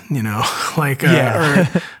 minutes, you know, like,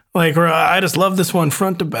 or I just love this one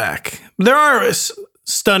front to back. There are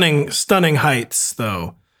stunning heights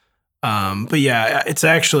though. But yeah, it's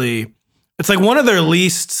like one of their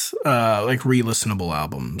least like re-listenable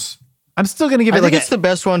albums. I'm still going to give I it think like it's the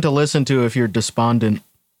best one to listen to if you're despondent.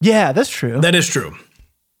 yeah, that's true. That is true.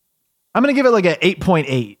 I'm going to give it like a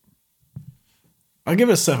 8.8. I'll give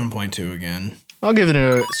it a 7.2 again. I'll give it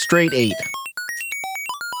a straight 8.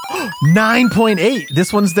 9.8.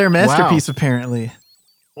 This one's their masterpiece, apparently.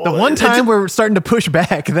 The one time we're starting to push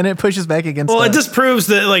back, then it pushes back against Well, us. it just proves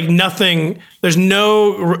that like nothing, there's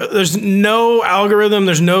no algorithm,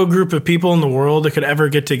 there's no group of people in the world that could ever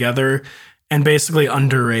get together and basically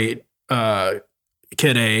underrate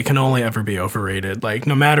Kid A. It can only ever be overrated. Like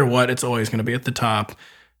no matter what, it's always going to be at the top,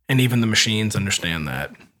 and even the machines understand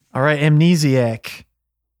that. All right, Amnesiac.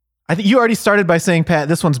 I think you already started by saying, Pat,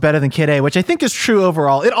 this one's better than Kid A, which I think is true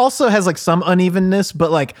overall. It also has like some unevenness,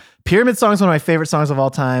 but like Pyramid Song is one of my favorite songs of all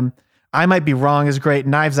time. I Might Be Wrong is great.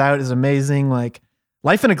 Knives Out is amazing. Like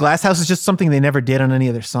Life in a Glass House is just something they never did on any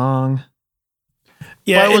other song.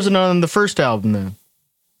 Yeah, Why wasn't it on the first album then?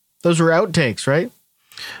 Those were outtakes, right?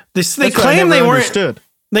 they That's what I claim never they weren't. understood.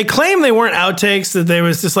 They claim they weren't outtakes. That they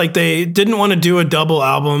was just like they didn't want to do a double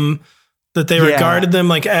album. That they Yeah. regarded them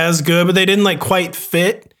like as good, but they didn't like quite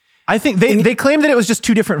fit. I think they claim that it was just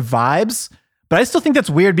two different vibes, but I still think that's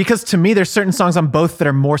weird because to me, there's certain songs on both that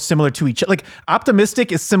are more similar to each other. Like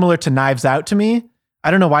Optimistic is similar to Knives Out to me.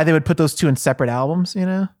 I don't know why they would put those two in separate albums, you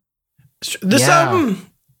know? This Yeah. album,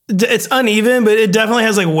 it's uneven, but it definitely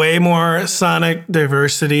has like way more sonic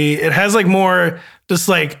diversity. It has like more just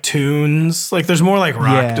like tunes. Like there's more like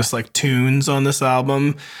rock, Yeah. just like tunes on this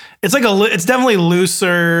album. It's like it's definitely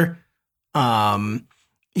looser.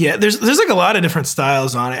 Yeah, there's like a lot of different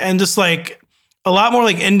styles on it, and just like a lot more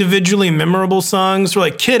like individually memorable songs. Where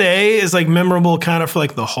like Kid A is like memorable kind of for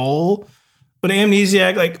like the whole, but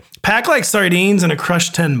Amnesiac, like Pack Like Sardines and A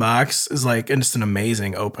Crushed 10 Box is like just an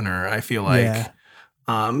amazing opener. I feel like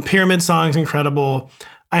Yeah. Pyramid Song's incredible.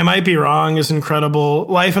 I Might Be Wrong is incredible.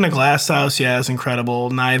 Life in a Glass House, yeah, is incredible.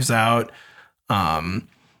 Knives Out.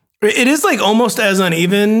 It is like almost as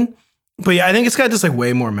uneven, but yeah, I think it's got just like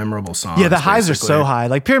way more memorable songs. Yeah, the highs are so basically. high.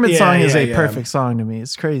 Like Pyramid Yeah, Song is yeah, a yeah. perfect song to me.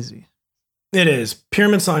 It's crazy. It is.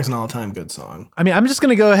 Pyramid Song's an all-time good song. I mean, I'm just going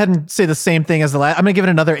to go ahead and say the same thing as the last. I'm going to give it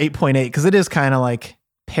another 8.8 because it is kind of like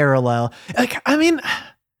parallel. Like, I mean,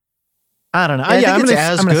 I don't know. I think I'm it's gonna,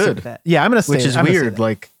 as I'm gonna say good, that. Yeah, I'm going to say which is I'm gonna say weird. that.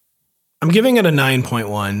 Like, I'm giving it a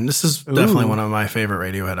 9.1. This is definitely Ooh. one of my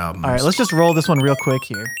favorite Radiohead albums. All right, let's just roll this one real quick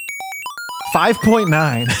here.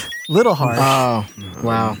 5.9. Little harsh. oh,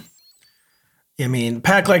 wow. I mean,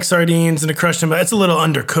 Pack Like Sardines and A Crushed 10 Box, it's a little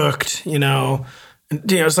undercooked, you know. And,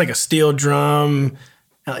 you know, it's like a steel drum.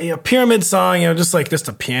 Pyramid Song, just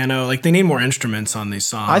a piano. Like they need more instruments on these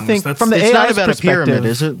songs. I think from the It's AI's not about a perspective, pyramid,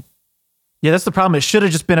 is it? Yeah, that's the problem. It should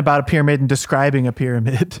have just been about a pyramid and describing a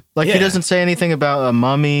pyramid. Like Yeah. he doesn't say anything about a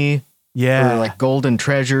mummy Yeah. or like golden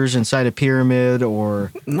treasures inside a pyramid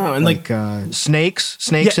or no, and like snakes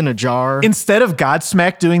Yeah. in a jar. Instead of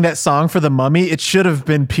Godsmack doing that song for the mummy, it should have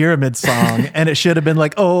been Pyramid Song. And it should have been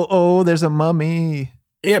like, oh, there's a mummy.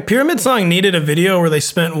 yeah, Pyramid Song needed a video where they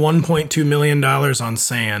spent $1.2 million on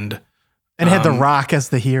sand. And it had The Rock as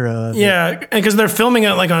the hero. Of it. Yeah, because they're filming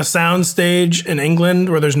it like on a sound stage in England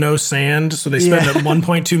where there's no sand, so they spend Yeah.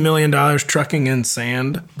 $1.2 million trucking in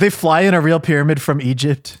sand. They fly in a real pyramid from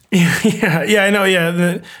Egypt. Yeah, I know.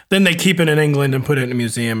 Yeah, then they keep it in England and put it in a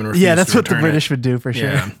museum and refuse Yeah, that's to what the return it. British would do for sure.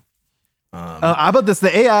 Yeah. How about this?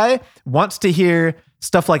 The AI wants to hear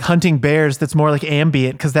stuff like hunting bears that's more like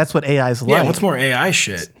ambient because that's what AI's Yeah, like. what's more AI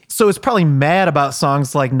shit? So it's probably mad about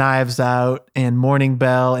songs like Knives Out and Morning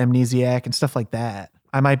Bell, Amnesiac, and stuff like that.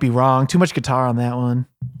 I might be wrong. Too much guitar on that one.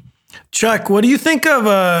 Chuck, what do you think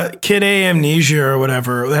of Kid A Amnesia or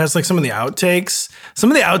whatever? It has like some of the outtakes.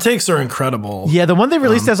 Some of the outtakes are incredible. Yeah, the one they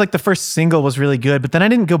released as like the first single was really good, but then I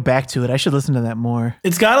didn't go back to it. I should listen to that more.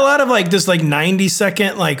 It's got a lot of like this like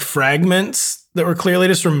 90-second like fragments that were clearly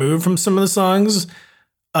just removed from some of the songs.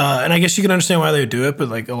 And I guess you can understand why they would do it, but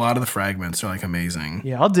like a lot of the fragments are like amazing.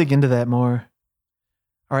 Yeah, I'll dig into that more.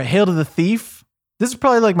 All right, Hail to the Thief. This is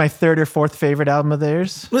probably like my third or fourth favorite album of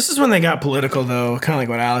theirs. This is when they got political, though, kind of like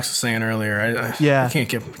what Alex was saying earlier. Yeah. I can't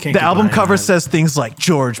get The album behind cover that. says things like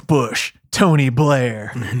George Bush, Tony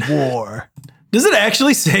Blair, war. Does it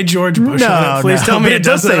actually say George Bush on it? Please no, tell me but it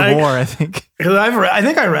does doesn't. say war, I think. I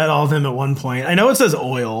think I read all of them at one point. I know it says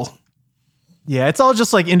oil. Yeah, it's all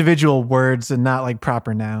just like individual words and not like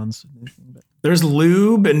proper nouns. There's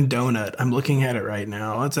lube and donut. I'm looking at it right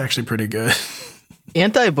now. That's actually pretty good.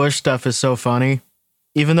 Anti-Bush stuff is so funny,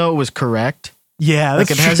 even though it was correct. Yeah, Like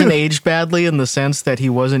that's it hasn't true. aged badly in the sense that he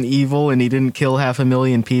wasn't evil and he didn't kill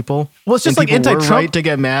 500,000 people. Well, it's just And like people were anti-Trump. right to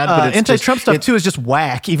get mad, but it's anti-Trump just, stuff it's too is just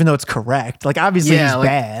whack, even though it's correct. Like obviously Yeah, he's like-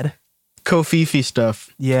 bad. Kofifi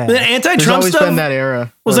stuff. Yeah, The There's anti-Trump always stuff been that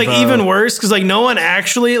era. was of, like even worse because like no one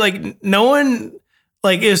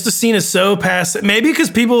like is just seen as so passive. Maybe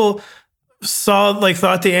because people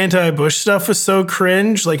thought the anti-Bush stuff was so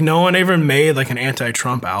cringe. Like no one ever made like an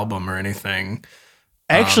anti-Trump album or anything.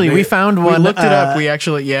 actually, we found We one. looked it up. We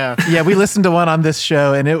actually, yeah, we listened to one on this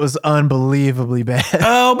show, and it was unbelievably bad.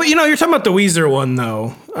 Oh, but you're talking about the Weezer one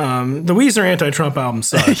though. The Weezer anti-Trump album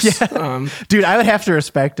sucks. Dude, I would have to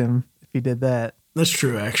respect him if he did that. That's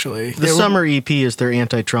true, actually. The Summer EP is their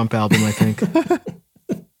anti-Trump album, I think.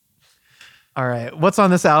 All right, what's on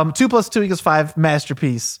this album? 2 + 2 = 5.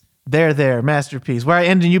 Masterpiece. There, masterpiece. Where I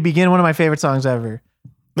End and You Begin. One of my favorite songs ever.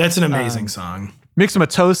 That's an amazing song.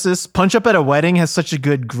 Mixomatosis. Punch Up at a Wedding has such a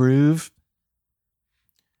good groove.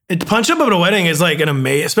 Punch Up at a Wedding is like an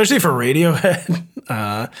amazing, especially for Radiohead.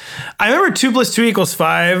 I remember 2 + 2 =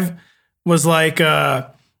 5 was like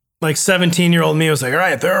 17-year-old me was like, all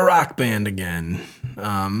right, they're a rock band again.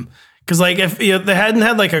 Because like if they hadn't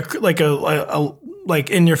had like a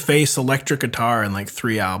in your face electric guitar in like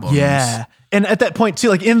 3 albums. Yeah. And at that point too,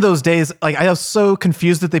 like in those days, like I was so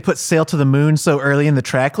confused that they put Sail to the Moon so early in the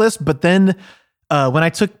track list. But then when I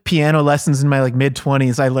took piano lessons in my like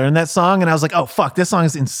mid-20s, I learned that song and I was like, oh fuck, this song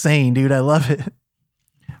is insane, dude. I love it.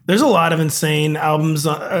 There's a lot of insane albums,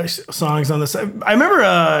 songs on this. I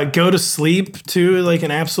remember Go to Sleep too, like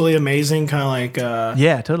an absolutely amazing kind of like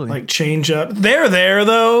Yeah, totally. like change up. There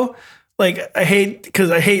though. like I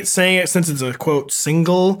hate saying it since it's a quote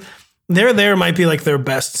single. There might be like their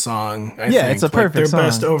best song. I think. It's a perfect their song.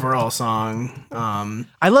 best overall song.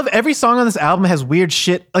 I love every song on this album has weird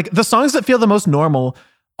shit. Like the songs that feel the most normal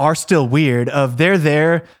are still weird. Of They're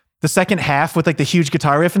There, the second half with like the huge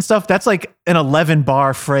guitar riff and stuff, that's like an 11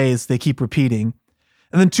 bar phrase they keep repeating.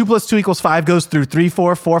 And then 2 + 2 = 5 goes through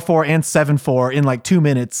 3/4, 4/4, and 7/4 in like 2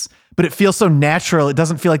 minutes. But it feels so natural. It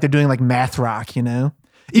doesn't feel like they're doing like math rock, you know?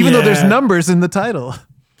 Even though there's numbers in the title.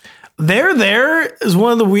 There is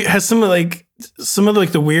one of the has some of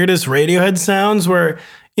the weirdest Radiohead sounds where,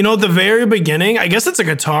 you know, at the very beginning, I guess it's a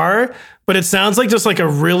guitar, but it sounds like just like a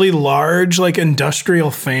really large like industrial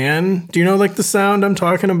fan. Do you know like the sound I'm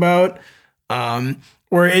talking about?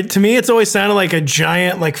 Where to me it's always sounded like a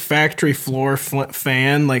giant like factory floor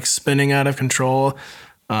fan like spinning out of control.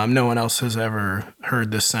 No one else has ever heard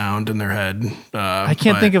this sound in their head. I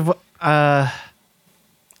can't think of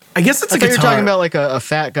I guess it's I a thought guitar. you're talking about like a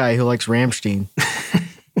fat guy who likes Rammstein.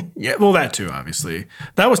 Yeah, well, that too, obviously.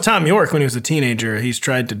 That was Tom York when he was a teenager. He's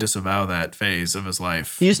tried to disavow that phase of his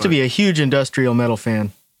life. He used to be a huge industrial metal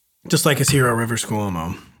fan. Just like his hero, Rivers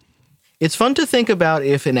Cuomo. It's fun to think about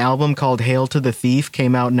if an album called Hail to the Thief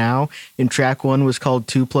came out now and track 1 was called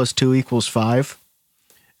 2 + 2 = 5.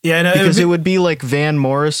 Yeah, no, Because it would be like Van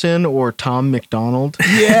Morrison or Tom McDonald.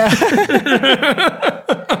 Yeah.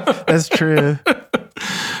 That's true.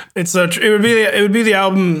 it's so it would be the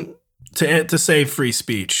album to save free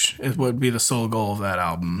speech. It would be the sole goal of that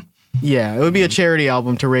album. Yeah, it would be a charity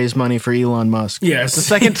album to raise money for Elon Musk. Yes. The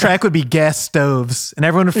second track would be Gas Stoves, and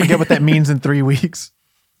everyone would forget what that means in 3 weeks.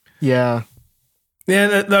 Yeah.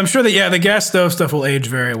 Yeah, I'm sure that the gas stove stuff will age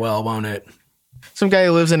very well, won't it? Some guy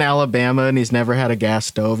who lives in Alabama and he's never had a gas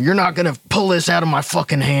stove. You're not going to pull this out of my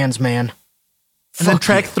fucking hands, man. And then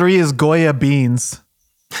track 3 is Goya Beans.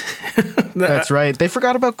 That's right. They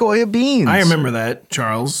forgot about Goya beans. I remember that,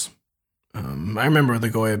 Charles. I remember what the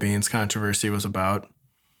Goya beans controversy was about.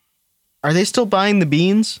 Are they still buying the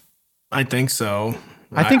beans? I think so.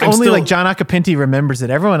 I think I'm only still- like John Acapinti remembers it.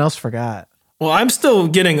 Everyone else forgot. Well, I'm still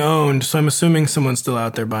getting owned, so I'm assuming someone's still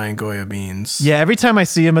out there buying Goya beans. Yeah, every time I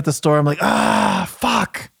see him at the store, I'm like,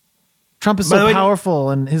 fuck. Trump is By the so way-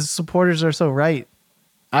 powerful and his supporters are so right.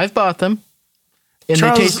 I've bought them. And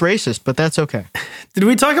Charles- they taste racist, but that's okay. Did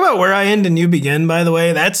we talk about Where I End and You Begin, by the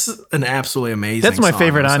way? That's an absolutely amazing That's my song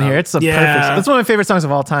favorite on this here. album. It's a perfect. That's one of my favorite songs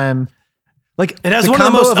of all time. Like It has the one of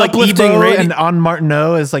the combo most like uplifting Ebo radio- and On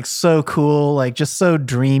Martineau is like so cool, like just so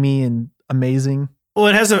dreamy and amazing. Well,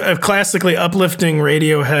 it has a classically uplifting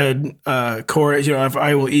Radiohead chorus, you know,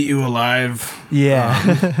 I Will Eat You Alive.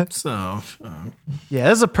 Yeah. So, Yeah,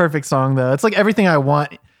 this is a perfect song though. It's like everything I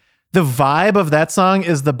want. The vibe of that song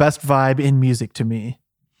is the best vibe in music to me.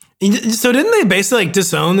 so didn't they basically like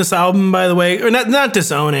disown this album, by the way? Or not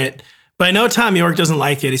disown it, but I know Tom York doesn't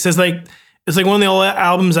like it. He says like, it's like one of the old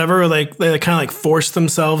albums ever where like they kind of like forced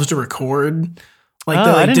themselves to record. Like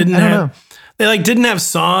they like didn't I don't have... know. They like didn't have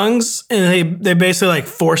songs, and they basically like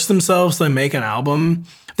forced themselves to make an album.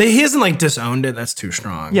 He hasn't like disowned it. That's too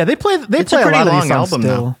strong. Yeah, they play It's a a pretty lot of long these songs album,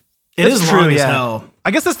 still. though. it That's is true, long as yeah. hell.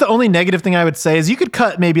 I guess that's the only negative thing I would say is you could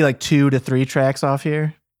cut maybe like 2 to 3 tracks off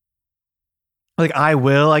here. Like I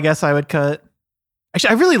Will, I guess I would cut.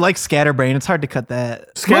 Actually, I really like Scatterbrain. It's hard to cut that.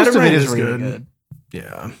 Most of Scatterbrain it is really good.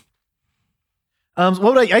 Yeah, What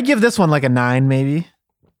would I give this one like a 9 maybe?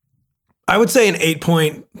 I would say an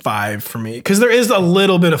 8.5 for me because there is a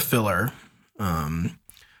little bit of filler.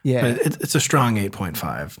 Yeah. But it's a strong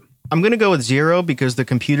 8.5. I'm going to go with 0 because the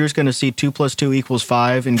computer's going to see 2 + 2 =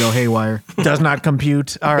 5 and go haywire. Does not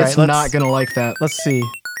compute. All right, It's not going to like that. let's see.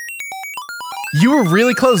 You were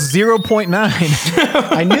really close, 0.9.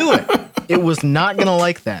 I knew it. It was not going to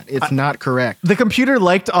like that. It's not correct. The computer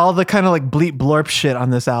liked all the kind of like bleep blorp shit on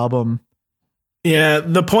this album. Yeah,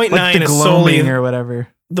 the 0.9 Like the is solely gloaming or whatever.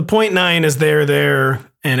 the 0.9 is there,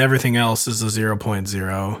 and everything else is a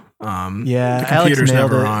 0.0. Yeah, the Alex computer's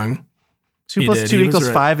nailed never it. wrong. 2 He + did. 2 He was =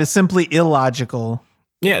 right. 5 is simply illogical.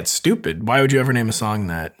 Yeah, it's stupid. Why would you ever name a song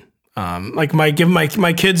that? Like my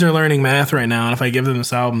kids are learning math right now, and if I give them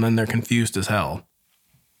this album, then they're confused as hell.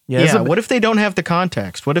 Yeah, what if they don't have the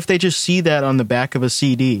context? What if they just see that on the back of a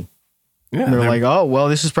CD? Yeah, And they're like, oh, well,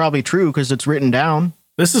 this is probably true because it's written down.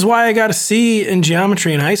 this is why I got a C in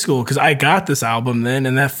geometry in high school because I got this album then,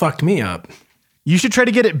 and that fucked me up. You should try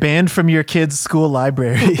to get it banned from your kid's school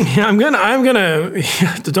library. Yeah, I'm gonna.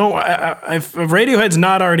 Don't. If Radiohead's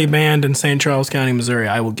not already banned in St. Charles County, Missouri,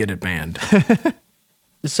 I will get it banned.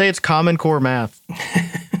 Just say it's Common Core math.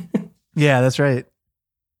 Yeah, that's right.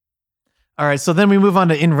 All right, so then we move on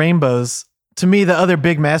to In Rainbows. To me, the other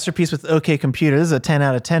big masterpiece with OK Computer. This is a 10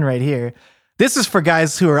 out of 10 right here. this is for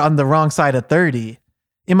guys who are on the wrong side of 30.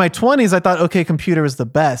 In my 20s, I thought OK Computer was the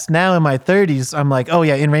best. Now in my 30s, I'm like, oh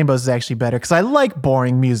yeah, In Rainbows is actually better because I like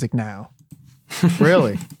boring music now.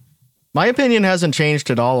 Really? My opinion hasn't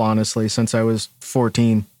changed at all, honestly, since I was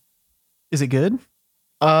 14. Is it good?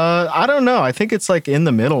 I don't know. I think it's like in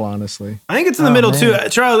the middle, honestly. I think it's in the middle man. too.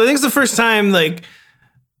 Charles, I think it's the first time like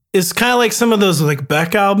it's kind of like some of those like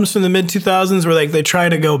Beck albums from the mid 2000s where like they try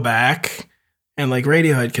to go back and like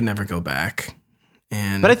Radiohead can never go back.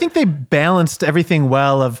 And But I think they balanced everything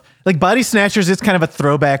well. Of like Body Snatchers is kind of a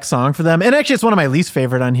throwback song for them, and actually it's one of my least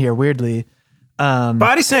favorite on here. Weirdly,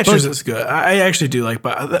 Body Snatchers is good. I actually do like,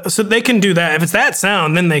 so they can do that. If it's that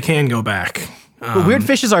sound, then they can go back. but Weird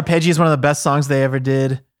Fish's Arpeggio is one of the best songs they ever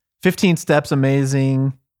did. 15 Steps,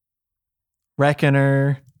 amazing.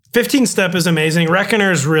 Reckoner. 15 Step is amazing.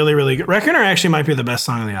 Reckoner is really, really good. Reckoner actually might be the best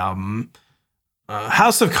song on the album.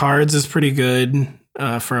 House of Cards is pretty good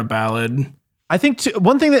for a ballad. I think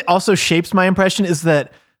one thing that also shapes my impression is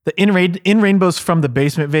that the In Rainbows from the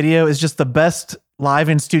Basement video is just the best live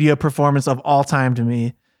in studio performance of all time to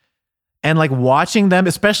me. And like watching them,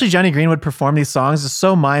 especially Johnny Greenwood perform these songs is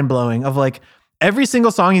so mind blowing. Of like every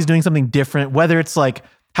single song he's doing something different, whether it's like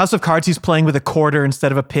House of Cards, he's playing with a quarter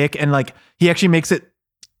instead of a pick. And like he actually makes it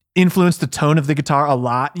influence the tone of the guitar a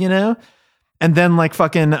lot, you know? And then like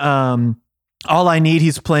fucking All I Need,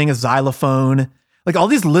 he's playing a xylophone. Like all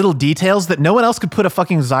these little details that no one else could put a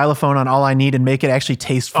fucking xylophone on All I Need and make it actually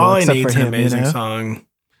tasteful. All I except Need for is him, an amazing you know? song.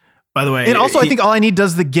 By the way, And also, I think All I Need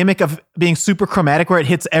does the gimmick of being super chromatic, where it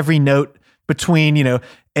hits every note between, you know,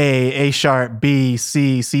 A sharp, B,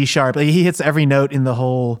 C, C sharp. Like he hits every note in the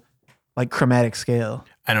whole like chromatic scale.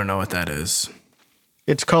 I don't know what that is.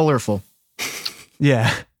 It's colorful.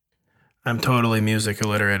 Yeah. I'm totally music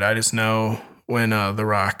illiterate. I just know when the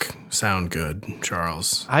rock sound good,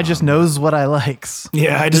 Charles. I just knows what I likes.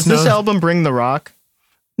 Yeah, I Does just this know. album bring the rock?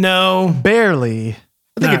 No, Barely.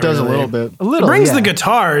 I think Not it does really. a little bit. A it little. brings yeah. the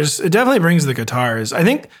guitars. It definitely brings the guitars. I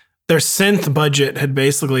think their synth budget had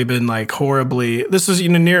basically been like horribly. This was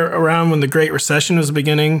near around when the Great Recession was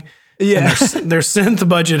beginning. Yeah. Their synth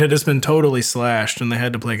budget had just been totally slashed, and they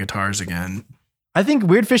had to play guitars again. I think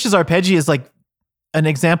Weird Fish's Arpeggio is like an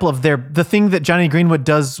example of the thing that Johnny Greenwood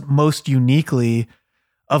does most uniquely,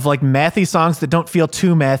 of like mathy songs that don't feel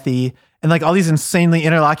too mathy, and like all these insanely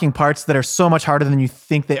interlocking parts that are so much harder than you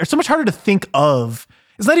think they are, so much harder to think of.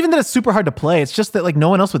 It's not even that it's super hard to play. It's just that like no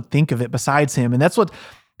one else would think of it besides him. And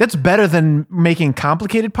that's better than making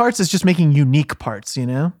complicated parts. It's just making unique parts, you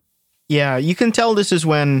know? Yeah, you can tell this is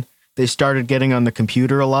when they started getting on the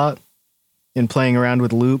computer a lot and playing around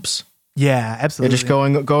with loops. Yeah, They're absolutely. just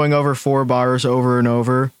going over 4 bars over and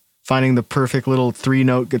over, finding the perfect little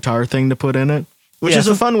 3-note guitar thing to put in it, which Yeah, is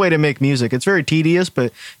a fun way to make music. It's very tedious,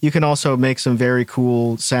 but you can also make some very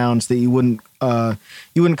cool sounds that you wouldn't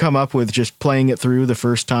come up with just playing it through the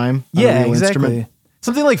first time. On a Yeah, real exactly. instrument.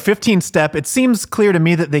 Something like 15 Step, it seems clear to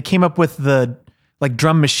me that they came up with the like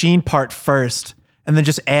drum machine part first and then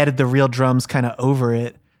just added the real drums kind of over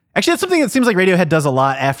it. Actually, that's something that seems like Radiohead does a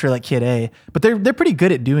lot after like Kid A, but they're pretty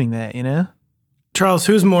good at doing that, you know? Charles,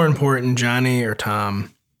 who's more important, Johnny or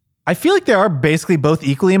Tom? I feel like they are basically both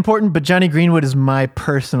equally important, but Johnny Greenwood is my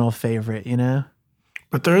personal favorite, you know?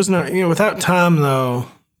 But there is no, without Tom though,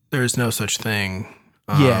 there's no such thing.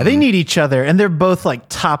 Yeah, they need each other, and they're both like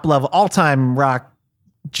top level, all time rock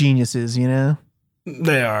geniuses, you know?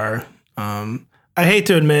 They are. I hate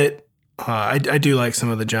to admit, I do like some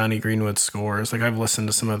of the Johnny Greenwood scores. Like I've listened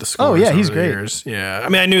to some of the scores. Oh, yeah, over he's the great. Years. Yeah, I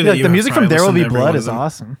mean, I knew that Like you the have music from probably There Will listened Be to every Blood one of is them.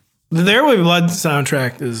 awesome. The There Will Be Blood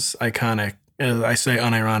soundtrack is iconic. As I say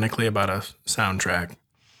unironically about a soundtrack.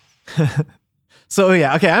 So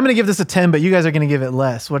yeah, okay, I'm gonna give this a 10, but you guys are gonna give it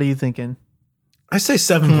less. What are you thinking? I say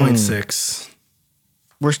 7.6.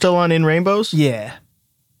 We're still on In Rainbows? Yeah.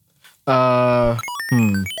 I'll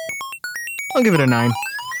give it a 9.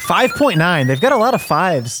 5.9. They've got a lot of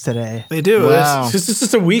fives today. They do. Wow. It's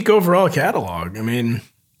just a weak overall catalog. I mean,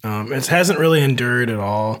 it hasn't really endured at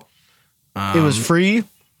all. It was free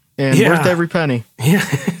and yeah. worth every penny.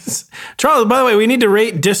 Yes. Charles, by the way, we need to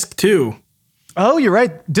rate disc 2. Oh, you're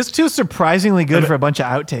right. Disc 2 is surprisingly good for a bunch of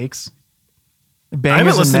outtakes.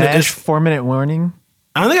 Bangers and listened to Mash, disc- 4-minute warning.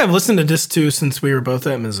 I don't think I've listened to disc 2 since we were both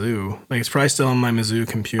at Mizzou. Like, it's probably still on my Mizzou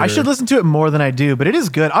computer. I should listen to it more than I do, but it is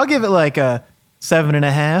good. I'll give it like a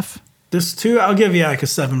 7.5. Disc 2, I'll give you like a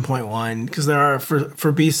 7.1 because there are,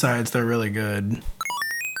 for B-sides, they're really good.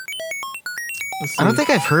 I don't think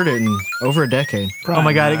I've heard it in over a decade. Oh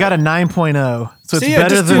my God, it got a 9.0. So it's See,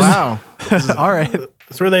 better Disc than. 2's Wow. All right.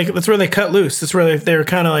 That's where they cut loose. That's where they're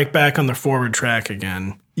kind of like back on their forward track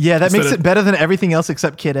again. Yeah, that Instead makes of- it better than everything else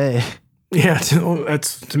except Kid A. Yeah,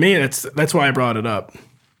 to me, that's why I brought it up.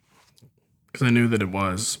 Because I knew that it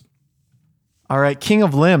was. All right, King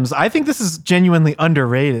of Limbs. I think this is genuinely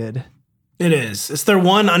underrated. It is. It's their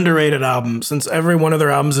one underrated album, since every one of their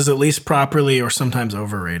albums is at least properly or sometimes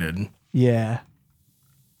overrated. Yeah.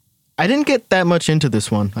 I didn't get that much into this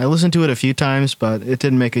one. I listened to it a few times, but it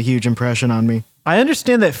didn't make a huge impression on me. I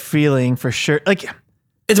understand that feeling for sure. Like,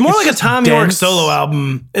 it's more like a just Tom York dense. solo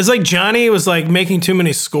album. It's like Johnny was like making too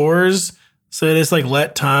many scores, so they just like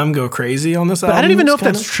let Tom go crazy on this album. but I don't even know if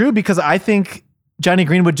kinda. that's true because I think Johnny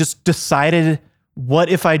Greenwood just decided, what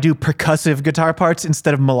if I do percussive guitar parts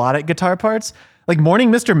instead of melodic guitar parts? Like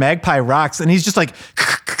Morning Mr. Magpie rocks, and he's just like,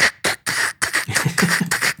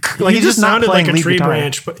 Like he's you just not sounded like playing a lead tree guitar.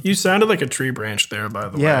 branch, but you sounded like a tree branch there, by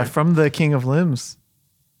the Yeah, way. from the King of Limbs.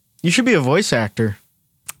 You should be a voice actor.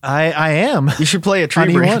 I am. You should play a How tree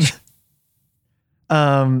do you branch.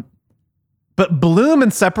 want? But Bloom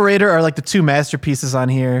and Separator are like the two masterpieces on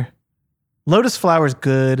here. Lotus Flower's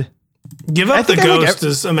good. Give I Up the think I like Ghost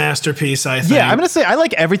is a masterpiece, I think. Yeah, I'm gonna say I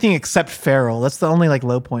like everything except Feral. That's the only like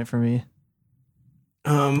low point for me.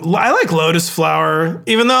 I like Lotus Flower,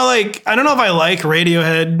 even though like I don't know if I like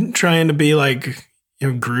Radiohead trying to be like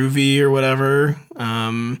groovy or whatever.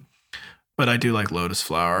 But I do like Lotus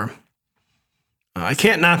Flower. I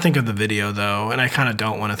can't not think of the video though, and I kind of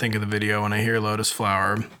don't want to think of the video when I hear Lotus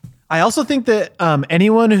Flower. I also think that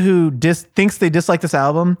anyone who thinks they dislike this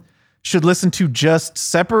album should listen to just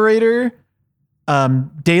Separator,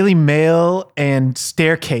 Daily Mail, and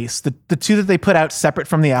Staircase, the two that they put out separate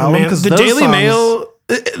from the album. Man, Because the Daily Mail,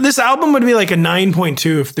 this album would be like a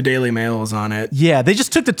 9.2 if the Daily Mail was on it. Yeah, they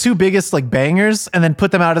just took the two biggest like bangers and then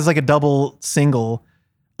put them out as like a double single.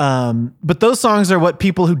 But those songs are what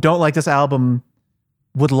people who don't like this album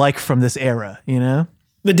would like from this era, you know?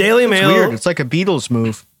 The Daily It's Mail, weird. It's like a Beatles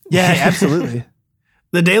move. Yeah, absolutely.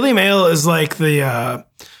 the Daily Mail is like the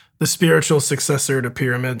spiritual successor to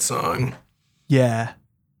Pyramid Song. Yeah.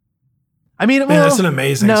 I mean, Man, well, that's an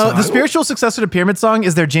amazing no, song. the spiritual successor to Pyramid Song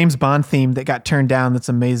is their James Bond theme that got turned down. That's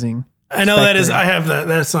amazing. I know that is. Spectre. I have that.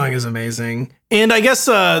 That song is amazing. And I guess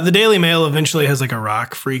the Daily Mail eventually has like a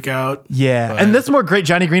rock freak out. Yeah, But- and that's more great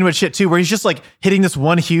Johnny Greenwood shit too, where he's just like hitting this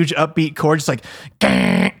one huge upbeat chord, just like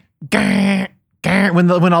 "Gah, gah, gah,"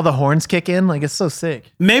 when all the horns kick in. Like it's so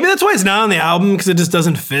sick. Maybe that's why it's not on the album because it just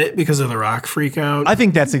doesn't fit because of the rock freak out. I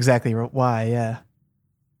think that's exactly why. Yeah.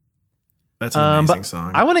 That's an amazing But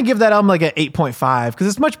song. I want to give that album like an 8.5 because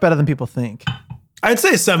it's much better than people think. I'd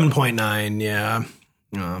say 7.9. Yeah.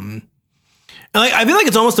 And like I feel like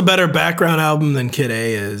it's almost a better background album than Kid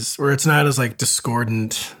A is, where it's not as like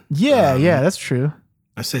discordant. Yeah, that's true.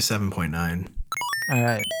 I say 7.9. All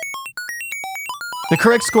right. The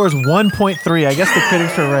correct score is 1.3. I guess the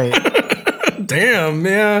critics were right. Damn,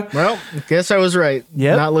 yeah. Well, guess I was right.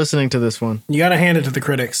 Yep. Not listening to this one. You gotta hand it to the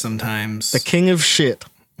critics sometimes. The king of shit.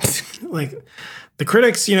 Like the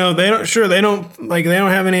critics, they don't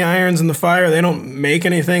have any irons in the fire. They don't make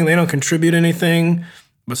anything. They don't contribute anything.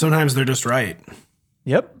 But sometimes they're just right.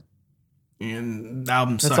 Yep. And the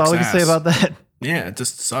album sucks. That's all we can say ass. about that. Yeah, it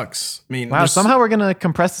just sucks. I mean, Wow, there's- somehow we're going to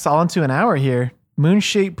compress this all into an hour here.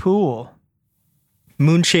 Moonshaped Pool.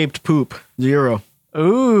 Moon-shaped poop. 0.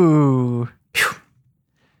 Ooh.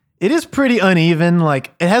 It is pretty uneven.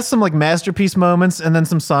 Like it has some like masterpiece moments and then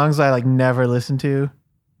some songs I like never listen to.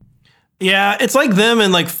 Yeah, it's like them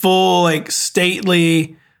in like full like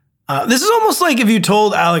stately. This is almost like if you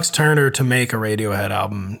told Alex Turner to make a Radiohead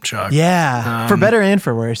album, Chuck. Yeah. For better and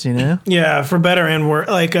for worse, you know? Yeah, for better and worse.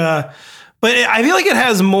 Like, but I feel like it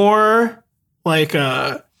has more like.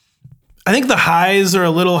 I think the highs are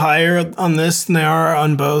a little higher on this than they are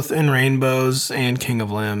on both In Rainbows and King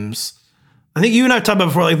of Limbs. I think you and I've talked about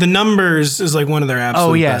before. Like the Numbers is like one of their absolute.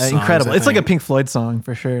 Oh yeah, best songs, incredible. I It's like a think. Pink Floyd song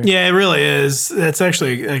for sure. Yeah, it really is. That's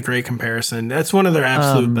actually a great comparison. That's one of their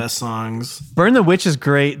absolute best songs. Burn the Witch is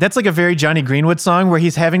great. That's like a very Johnny Greenwood song where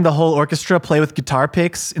he's having the whole orchestra play with guitar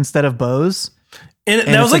picks instead of bows. And,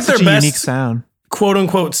 And that was it's like such their a unique best sound. quote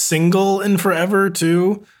unquote single in forever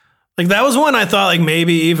too. Like that was one I thought like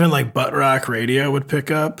maybe even like Butt Rock Radio would pick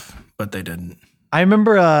up, but they didn't. I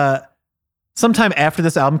remember sometime after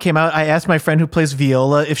this album came out, I asked my friend who plays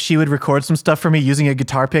viola if she would record some stuff for me using a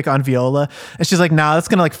guitar pick on viola. And she's like, nah, that's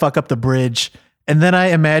going to like fuck up the bridge. And then I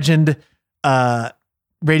imagined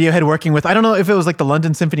Radiohead working with, I don't know if it was like the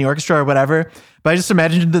London Symphony Orchestra or whatever, but I just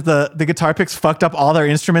imagined that the guitar picks fucked up all their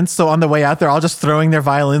instruments. So on the way out, they're all just throwing their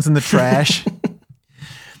violins in the trash.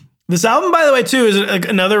 This album, by the way, too, is like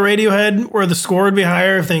another Radiohead where the score would be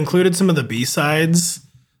higher if they included some of the B-sides.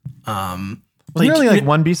 Wasn't there only like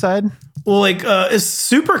one B-side? Well, like, is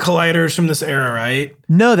Super Colliders from this era, right?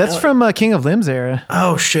 No, that's from King of Limbs era.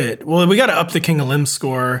 Oh shit! Well, we got to up the King of Limbs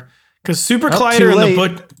score because Super too Collider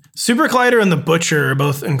late. Super Collider and the Butcher are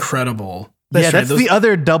both incredible. That's the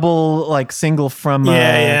other double like single from King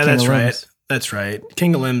that's of right. Limbs. That's right.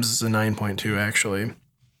 King of Limbs is a 9.2 actually.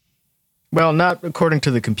 Well, not according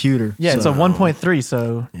to the computer. Yeah, it's a 1.3.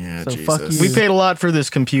 So Yeah, so fuck Jesus. you. We paid a lot for this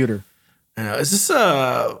computer. Is this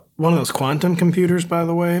one of those quantum computers, by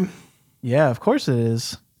the way? Yeah, of course it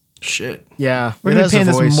is. Shit. Yeah, We're it gonna has be paying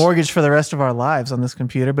a voice. this mortgage for the rest of our lives on this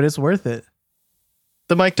computer, but it's worth it.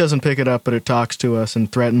 The mic doesn't pick it up, but it talks to us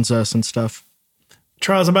and threatens us and stuff.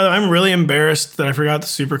 Charles, by the way, I'm really embarrassed that I forgot the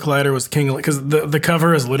Super Collider was King of because the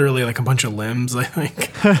cover is literally like a bunch of limbs, I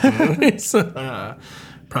think. Probably should.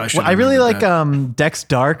 Well, I really like Dex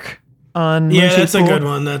Dark on Yeah, Moonshade that's a Pool. good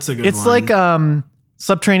one. That's a good one. It's like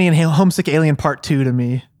Subterranean Homesick Alien Part 2 to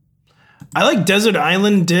me. I like Desert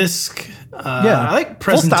Island Disc. Yeah, I like Full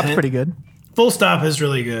Present Stop's Tense. pretty good. Full Stop is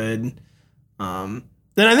really good.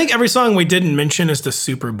 Then I think every song we didn't mention is just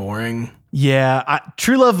super boring. Yeah,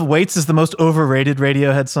 True Love Waits is the most overrated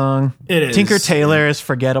Radiohead song. It is. Tinker Tailor is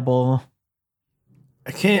forgettable.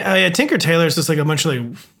 I can't. Oh yeah, Tinker Tailor is just like a bunch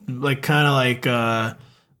of like kind of like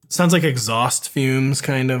sounds like exhaust fumes,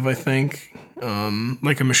 kind of. I think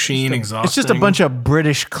like a machine exhaust. It's just a bunch of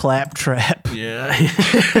British claptrap. Yeah.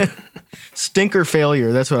 Stinker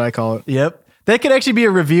failure. That's what I call it. Yep. That could actually be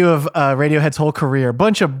a review of Radiohead's whole career.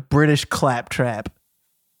 Bunch of British claptrap.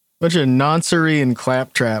 Bunch of noncery and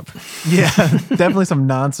claptrap Yeah, definitely some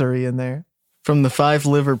noncery in there. from the Five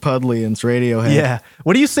Liverpudlians, Radiohead. Yeah.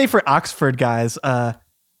 What do you say for Oxford guys?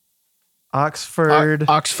 Oxford.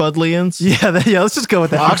 Oxfudlians. Yeah, let's just go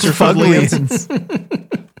with that. Oxfordlians.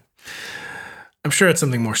 I'm sure it's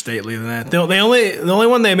something more stately than that. The only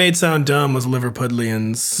one they made sound dumb was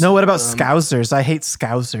Liverpudlians. No, what about Scousers? I hate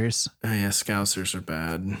Scousers. Oh yeah, Scousers are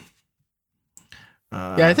bad.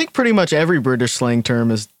 Yeah, I think pretty much every British slang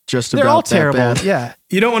term is just They're about all that terrible. bad. Yeah.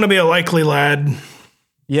 You don't want to be a likely lad.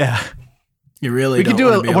 Yeah. You really We don't could do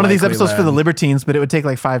wanna be a one of these likely episodes for the lad. Libertines, but it would take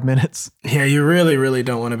like 5 minutes. Yeah, you really, really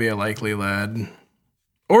don't want to be a likely lad.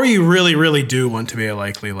 Or you really, really do want to be a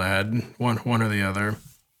likely lad. One or the other.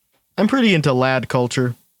 I'm pretty into lad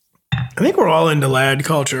culture. I think we're all into lad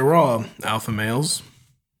culture. We're all alpha males.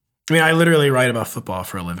 I mean, I literally write about football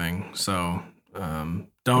for a living, so don't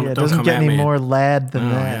Yeah, it don't doesn't come get at any me. more lad than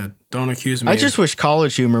Oh, that. yeah, don't accuse me. I just wish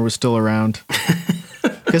college humor was still around.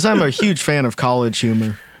 Because I'm a huge fan of college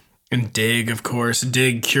humor. And Dig, of course,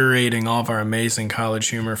 Dig curating all of our amazing college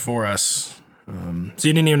humor for us. So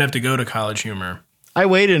you didn't even have to go to college humor. I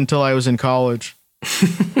waited until I was in college.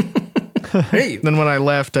 Hey, Then when I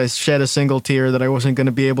left, I shed a single tear that I wasn't going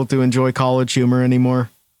to be able to enjoy college humor anymore.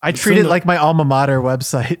 I treat it like my alma mater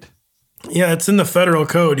website. yeah, it's in the federal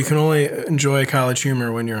code. You can only enjoy college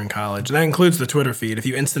humor when you're in college. That includes the Twitter feed. If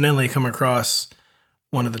you incidentally come across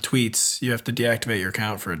one of the tweets, you have to deactivate your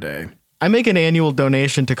account for a day. I make an annual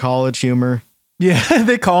donation to college humor. Yeah,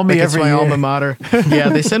 they call me Like it's every my year. alma mater. Yeah,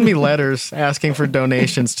 they send me letters asking for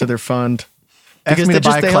donations to their fund. Ask Because me to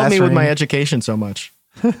buy a they help class me with my ring. education so much.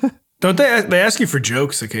 Don't they? They ask you for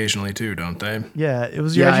jokes occasionally too, don't they? Yeah, it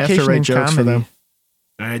was your Yeah, I have education to write in jokes for comedy. them.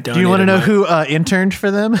 I Do you want to know who interned for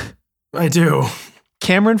them? I do.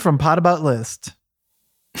 Cameron from Pot About List.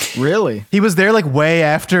 Really? He was there like way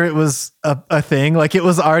after it was a thing. Like it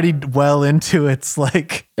was already well into its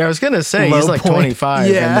like. I was going to say, Low he's like point. 25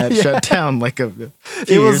 Yeah, and that yeah. shut down like a few It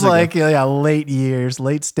years was ago. like late years,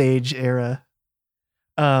 late stage era.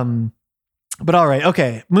 But all right,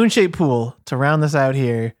 okay. Moonshaped Pool to round this out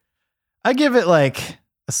here. I give it like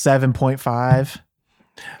a 7.5.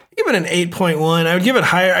 Give it an 8.1. I would give it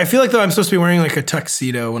higher. I feel like though I'm supposed to be wearing like a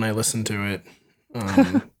tuxedo when I listen to it.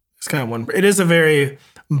 It's kind of one. It is a very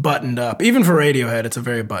buttoned up. Even for Radiohead, it's a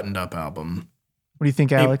very buttoned up album. What do you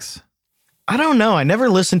think, Alex? I don't know. I never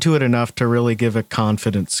listened to it enough to really give a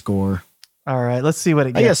confident score. All right, let's see what it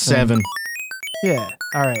I gets. guess 7. Yeah.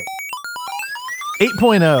 All right.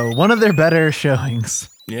 8.0, one of their better showings.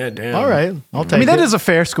 Yeah, damn. All right. I'll take I mean, that it. is a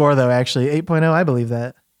fair score though, actually. 8.0, I believe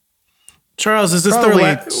that. Charles, is this Probably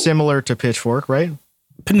their similar to Pitchfork, right?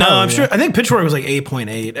 No, I'm yeah. sure. I think Pitchfork was like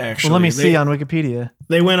 8.8 actually. Well, let me They- see on Wikipedia.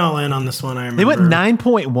 They went all in on this one. I remember. They went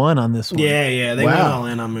 9.1 on this one. Yeah, they Wow. went all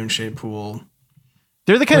in on Moonshaped Pool.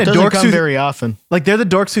 They're the It kind of doesn't dorks come who very often. like they're the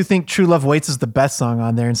dorks who think True Love Waits is the best song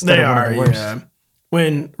on there instead They of one are, of the worst. yeah.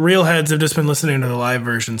 When real heads have just been listening to the live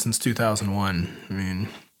version since 2001. I mean,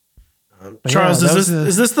 Charles, yeah, is that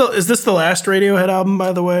this was is this the last Radiohead album?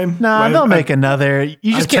 By the way, Nah, they'll make another. You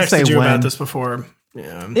just I've can't say texted you when. about this before.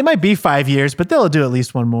 Yeah. It might be 5 years, but they'll do at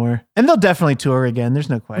least one more. And they'll definitely tour again. There's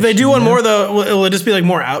no question. If they do one you know? more, though, will it just be like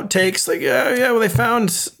more outtakes? Like, well, they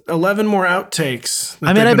found 11 more outtakes.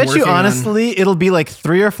 I mean, I bet you honestly, it'll be like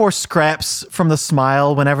 3 or 4 scraps from the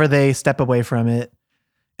Smile whenever they step away from it.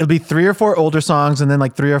 It'll be 3 or 4 older songs and then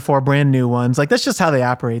like 3 or 4 brand new ones. Like, that's just how they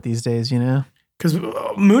operate these days, you know? Because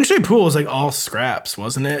Moonshaped Pool was like all scraps,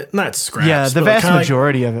 wasn't it? Not scraps. Yeah, the but vast kinda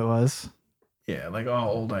majority of it was. yeah, like all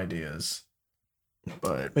old ideas.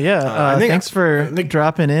 But yeah, thanks for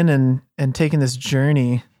dropping in and taking this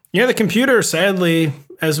journey. Yeah, the computer, sadly,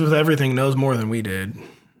 as with everything, knows more than we did.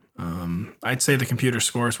 I'd say the computer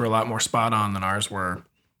scores were a lot more spot on than ours were.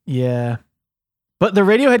 Yeah. But the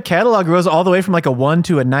Radiohead catalog rose all the way from like a 1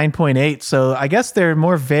 to a 9.8. So I guess they're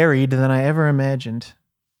more varied than I ever imagined.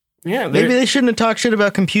 Yeah. Maybe they shouldn't have talked shit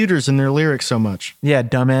about computers in their lyrics so much. Yeah,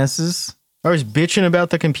 dumbasses. I was bitching about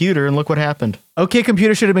the computer and look what happened. OK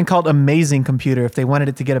Computer should have been called Amazing Computer if they wanted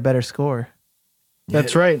it to get a better score.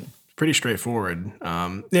 That's right. Pretty straightforward.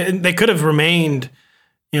 They could have remained,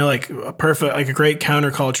 like a perfect, like a great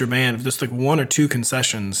counterculture band with just like 1 or 2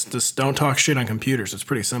 concessions. Just don't talk shit on computers. It's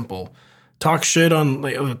pretty simple. Talk shit on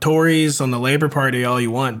the Tories, on the Labor Party, all you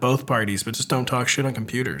want, both parties, but just don't talk shit on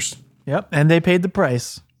computers. Yep, and they paid the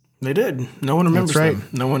price. They did. No one remembers them.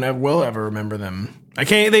 No one will ever remember them.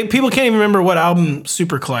 People can't even remember what album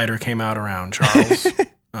Super Collider came out around, Charles.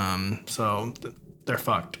 So they're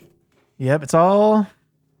fucked. Yep,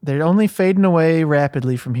 they're only fading away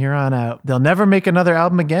rapidly from here on out. They'll never make another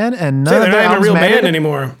album again, and none of their they're not albums even a real mattered. band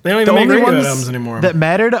anymore. They don't even make regular albums anymore. That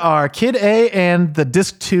mattered are Kid A and the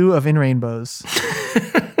disc 2 of In Rainbows.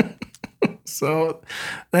 So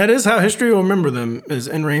that is how history will remember them, is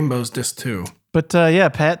In Rainbows disc 2. But yeah,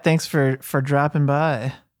 Pat, thanks for dropping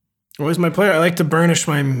by. Always my pleasure. I like to burnish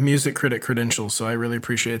my music critic credentials, so I really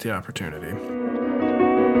appreciate the opportunity.